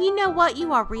 And you know what?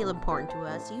 You are real important to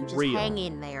us. You just Real. hang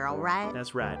in there, all right?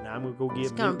 That's right. Now I'm going to go get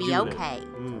It's going to be Julie. okay.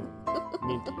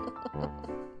 Minty.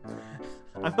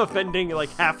 I'm offending like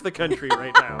half the country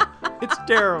right now. It's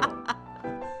terrible.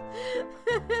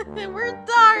 We're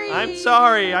sorry. I'm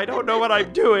sorry. I don't know what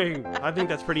I'm doing. I think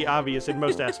that's pretty obvious in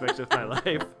most aspects of my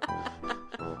life.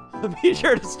 Be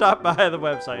sure to stop by the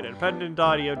website at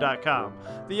pendantaudio.com,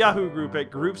 the Yahoo group at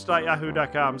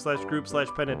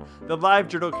groups.yahoo.com/group/pendant, the Live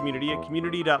Journal community at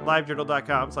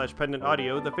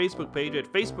community.livejournal.com/pendantaudio, the Facebook page at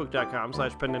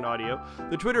facebook.com/pendantaudio,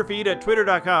 the Twitter feed at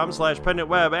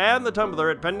twitter.com/pendantweb, and the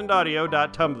Tumblr at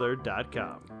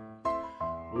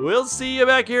pendantaudio.tumblr.com. We'll see you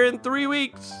back here in 3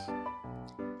 weeks.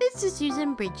 This is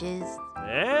Susan Bridges.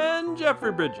 And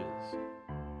Jeffrey Bridges.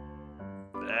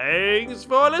 Thanks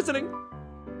for listening.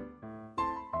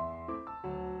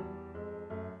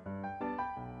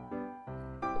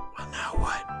 Now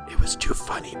what? It was too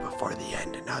funny before the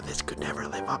end, and now this could never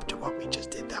live up to what we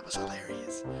just did. That was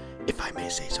hilarious, if I may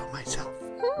say so myself.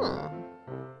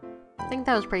 I think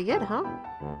that was pretty good, huh?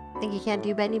 Think you can't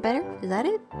do any better? Is that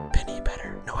it? Penny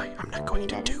better. No, I'm not going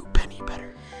to do Penny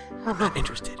better. I'm not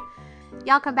interested.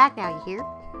 Y'all come back now, you hear?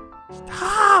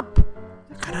 Stop!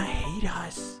 They're gonna hate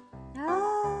us.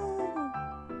 Oh.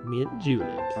 Mint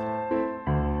juleps.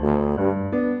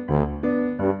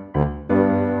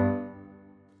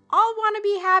 All want to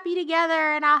be happy together,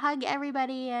 and I'll hug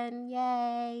everybody, and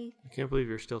yay. I can't believe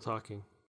you're still talking.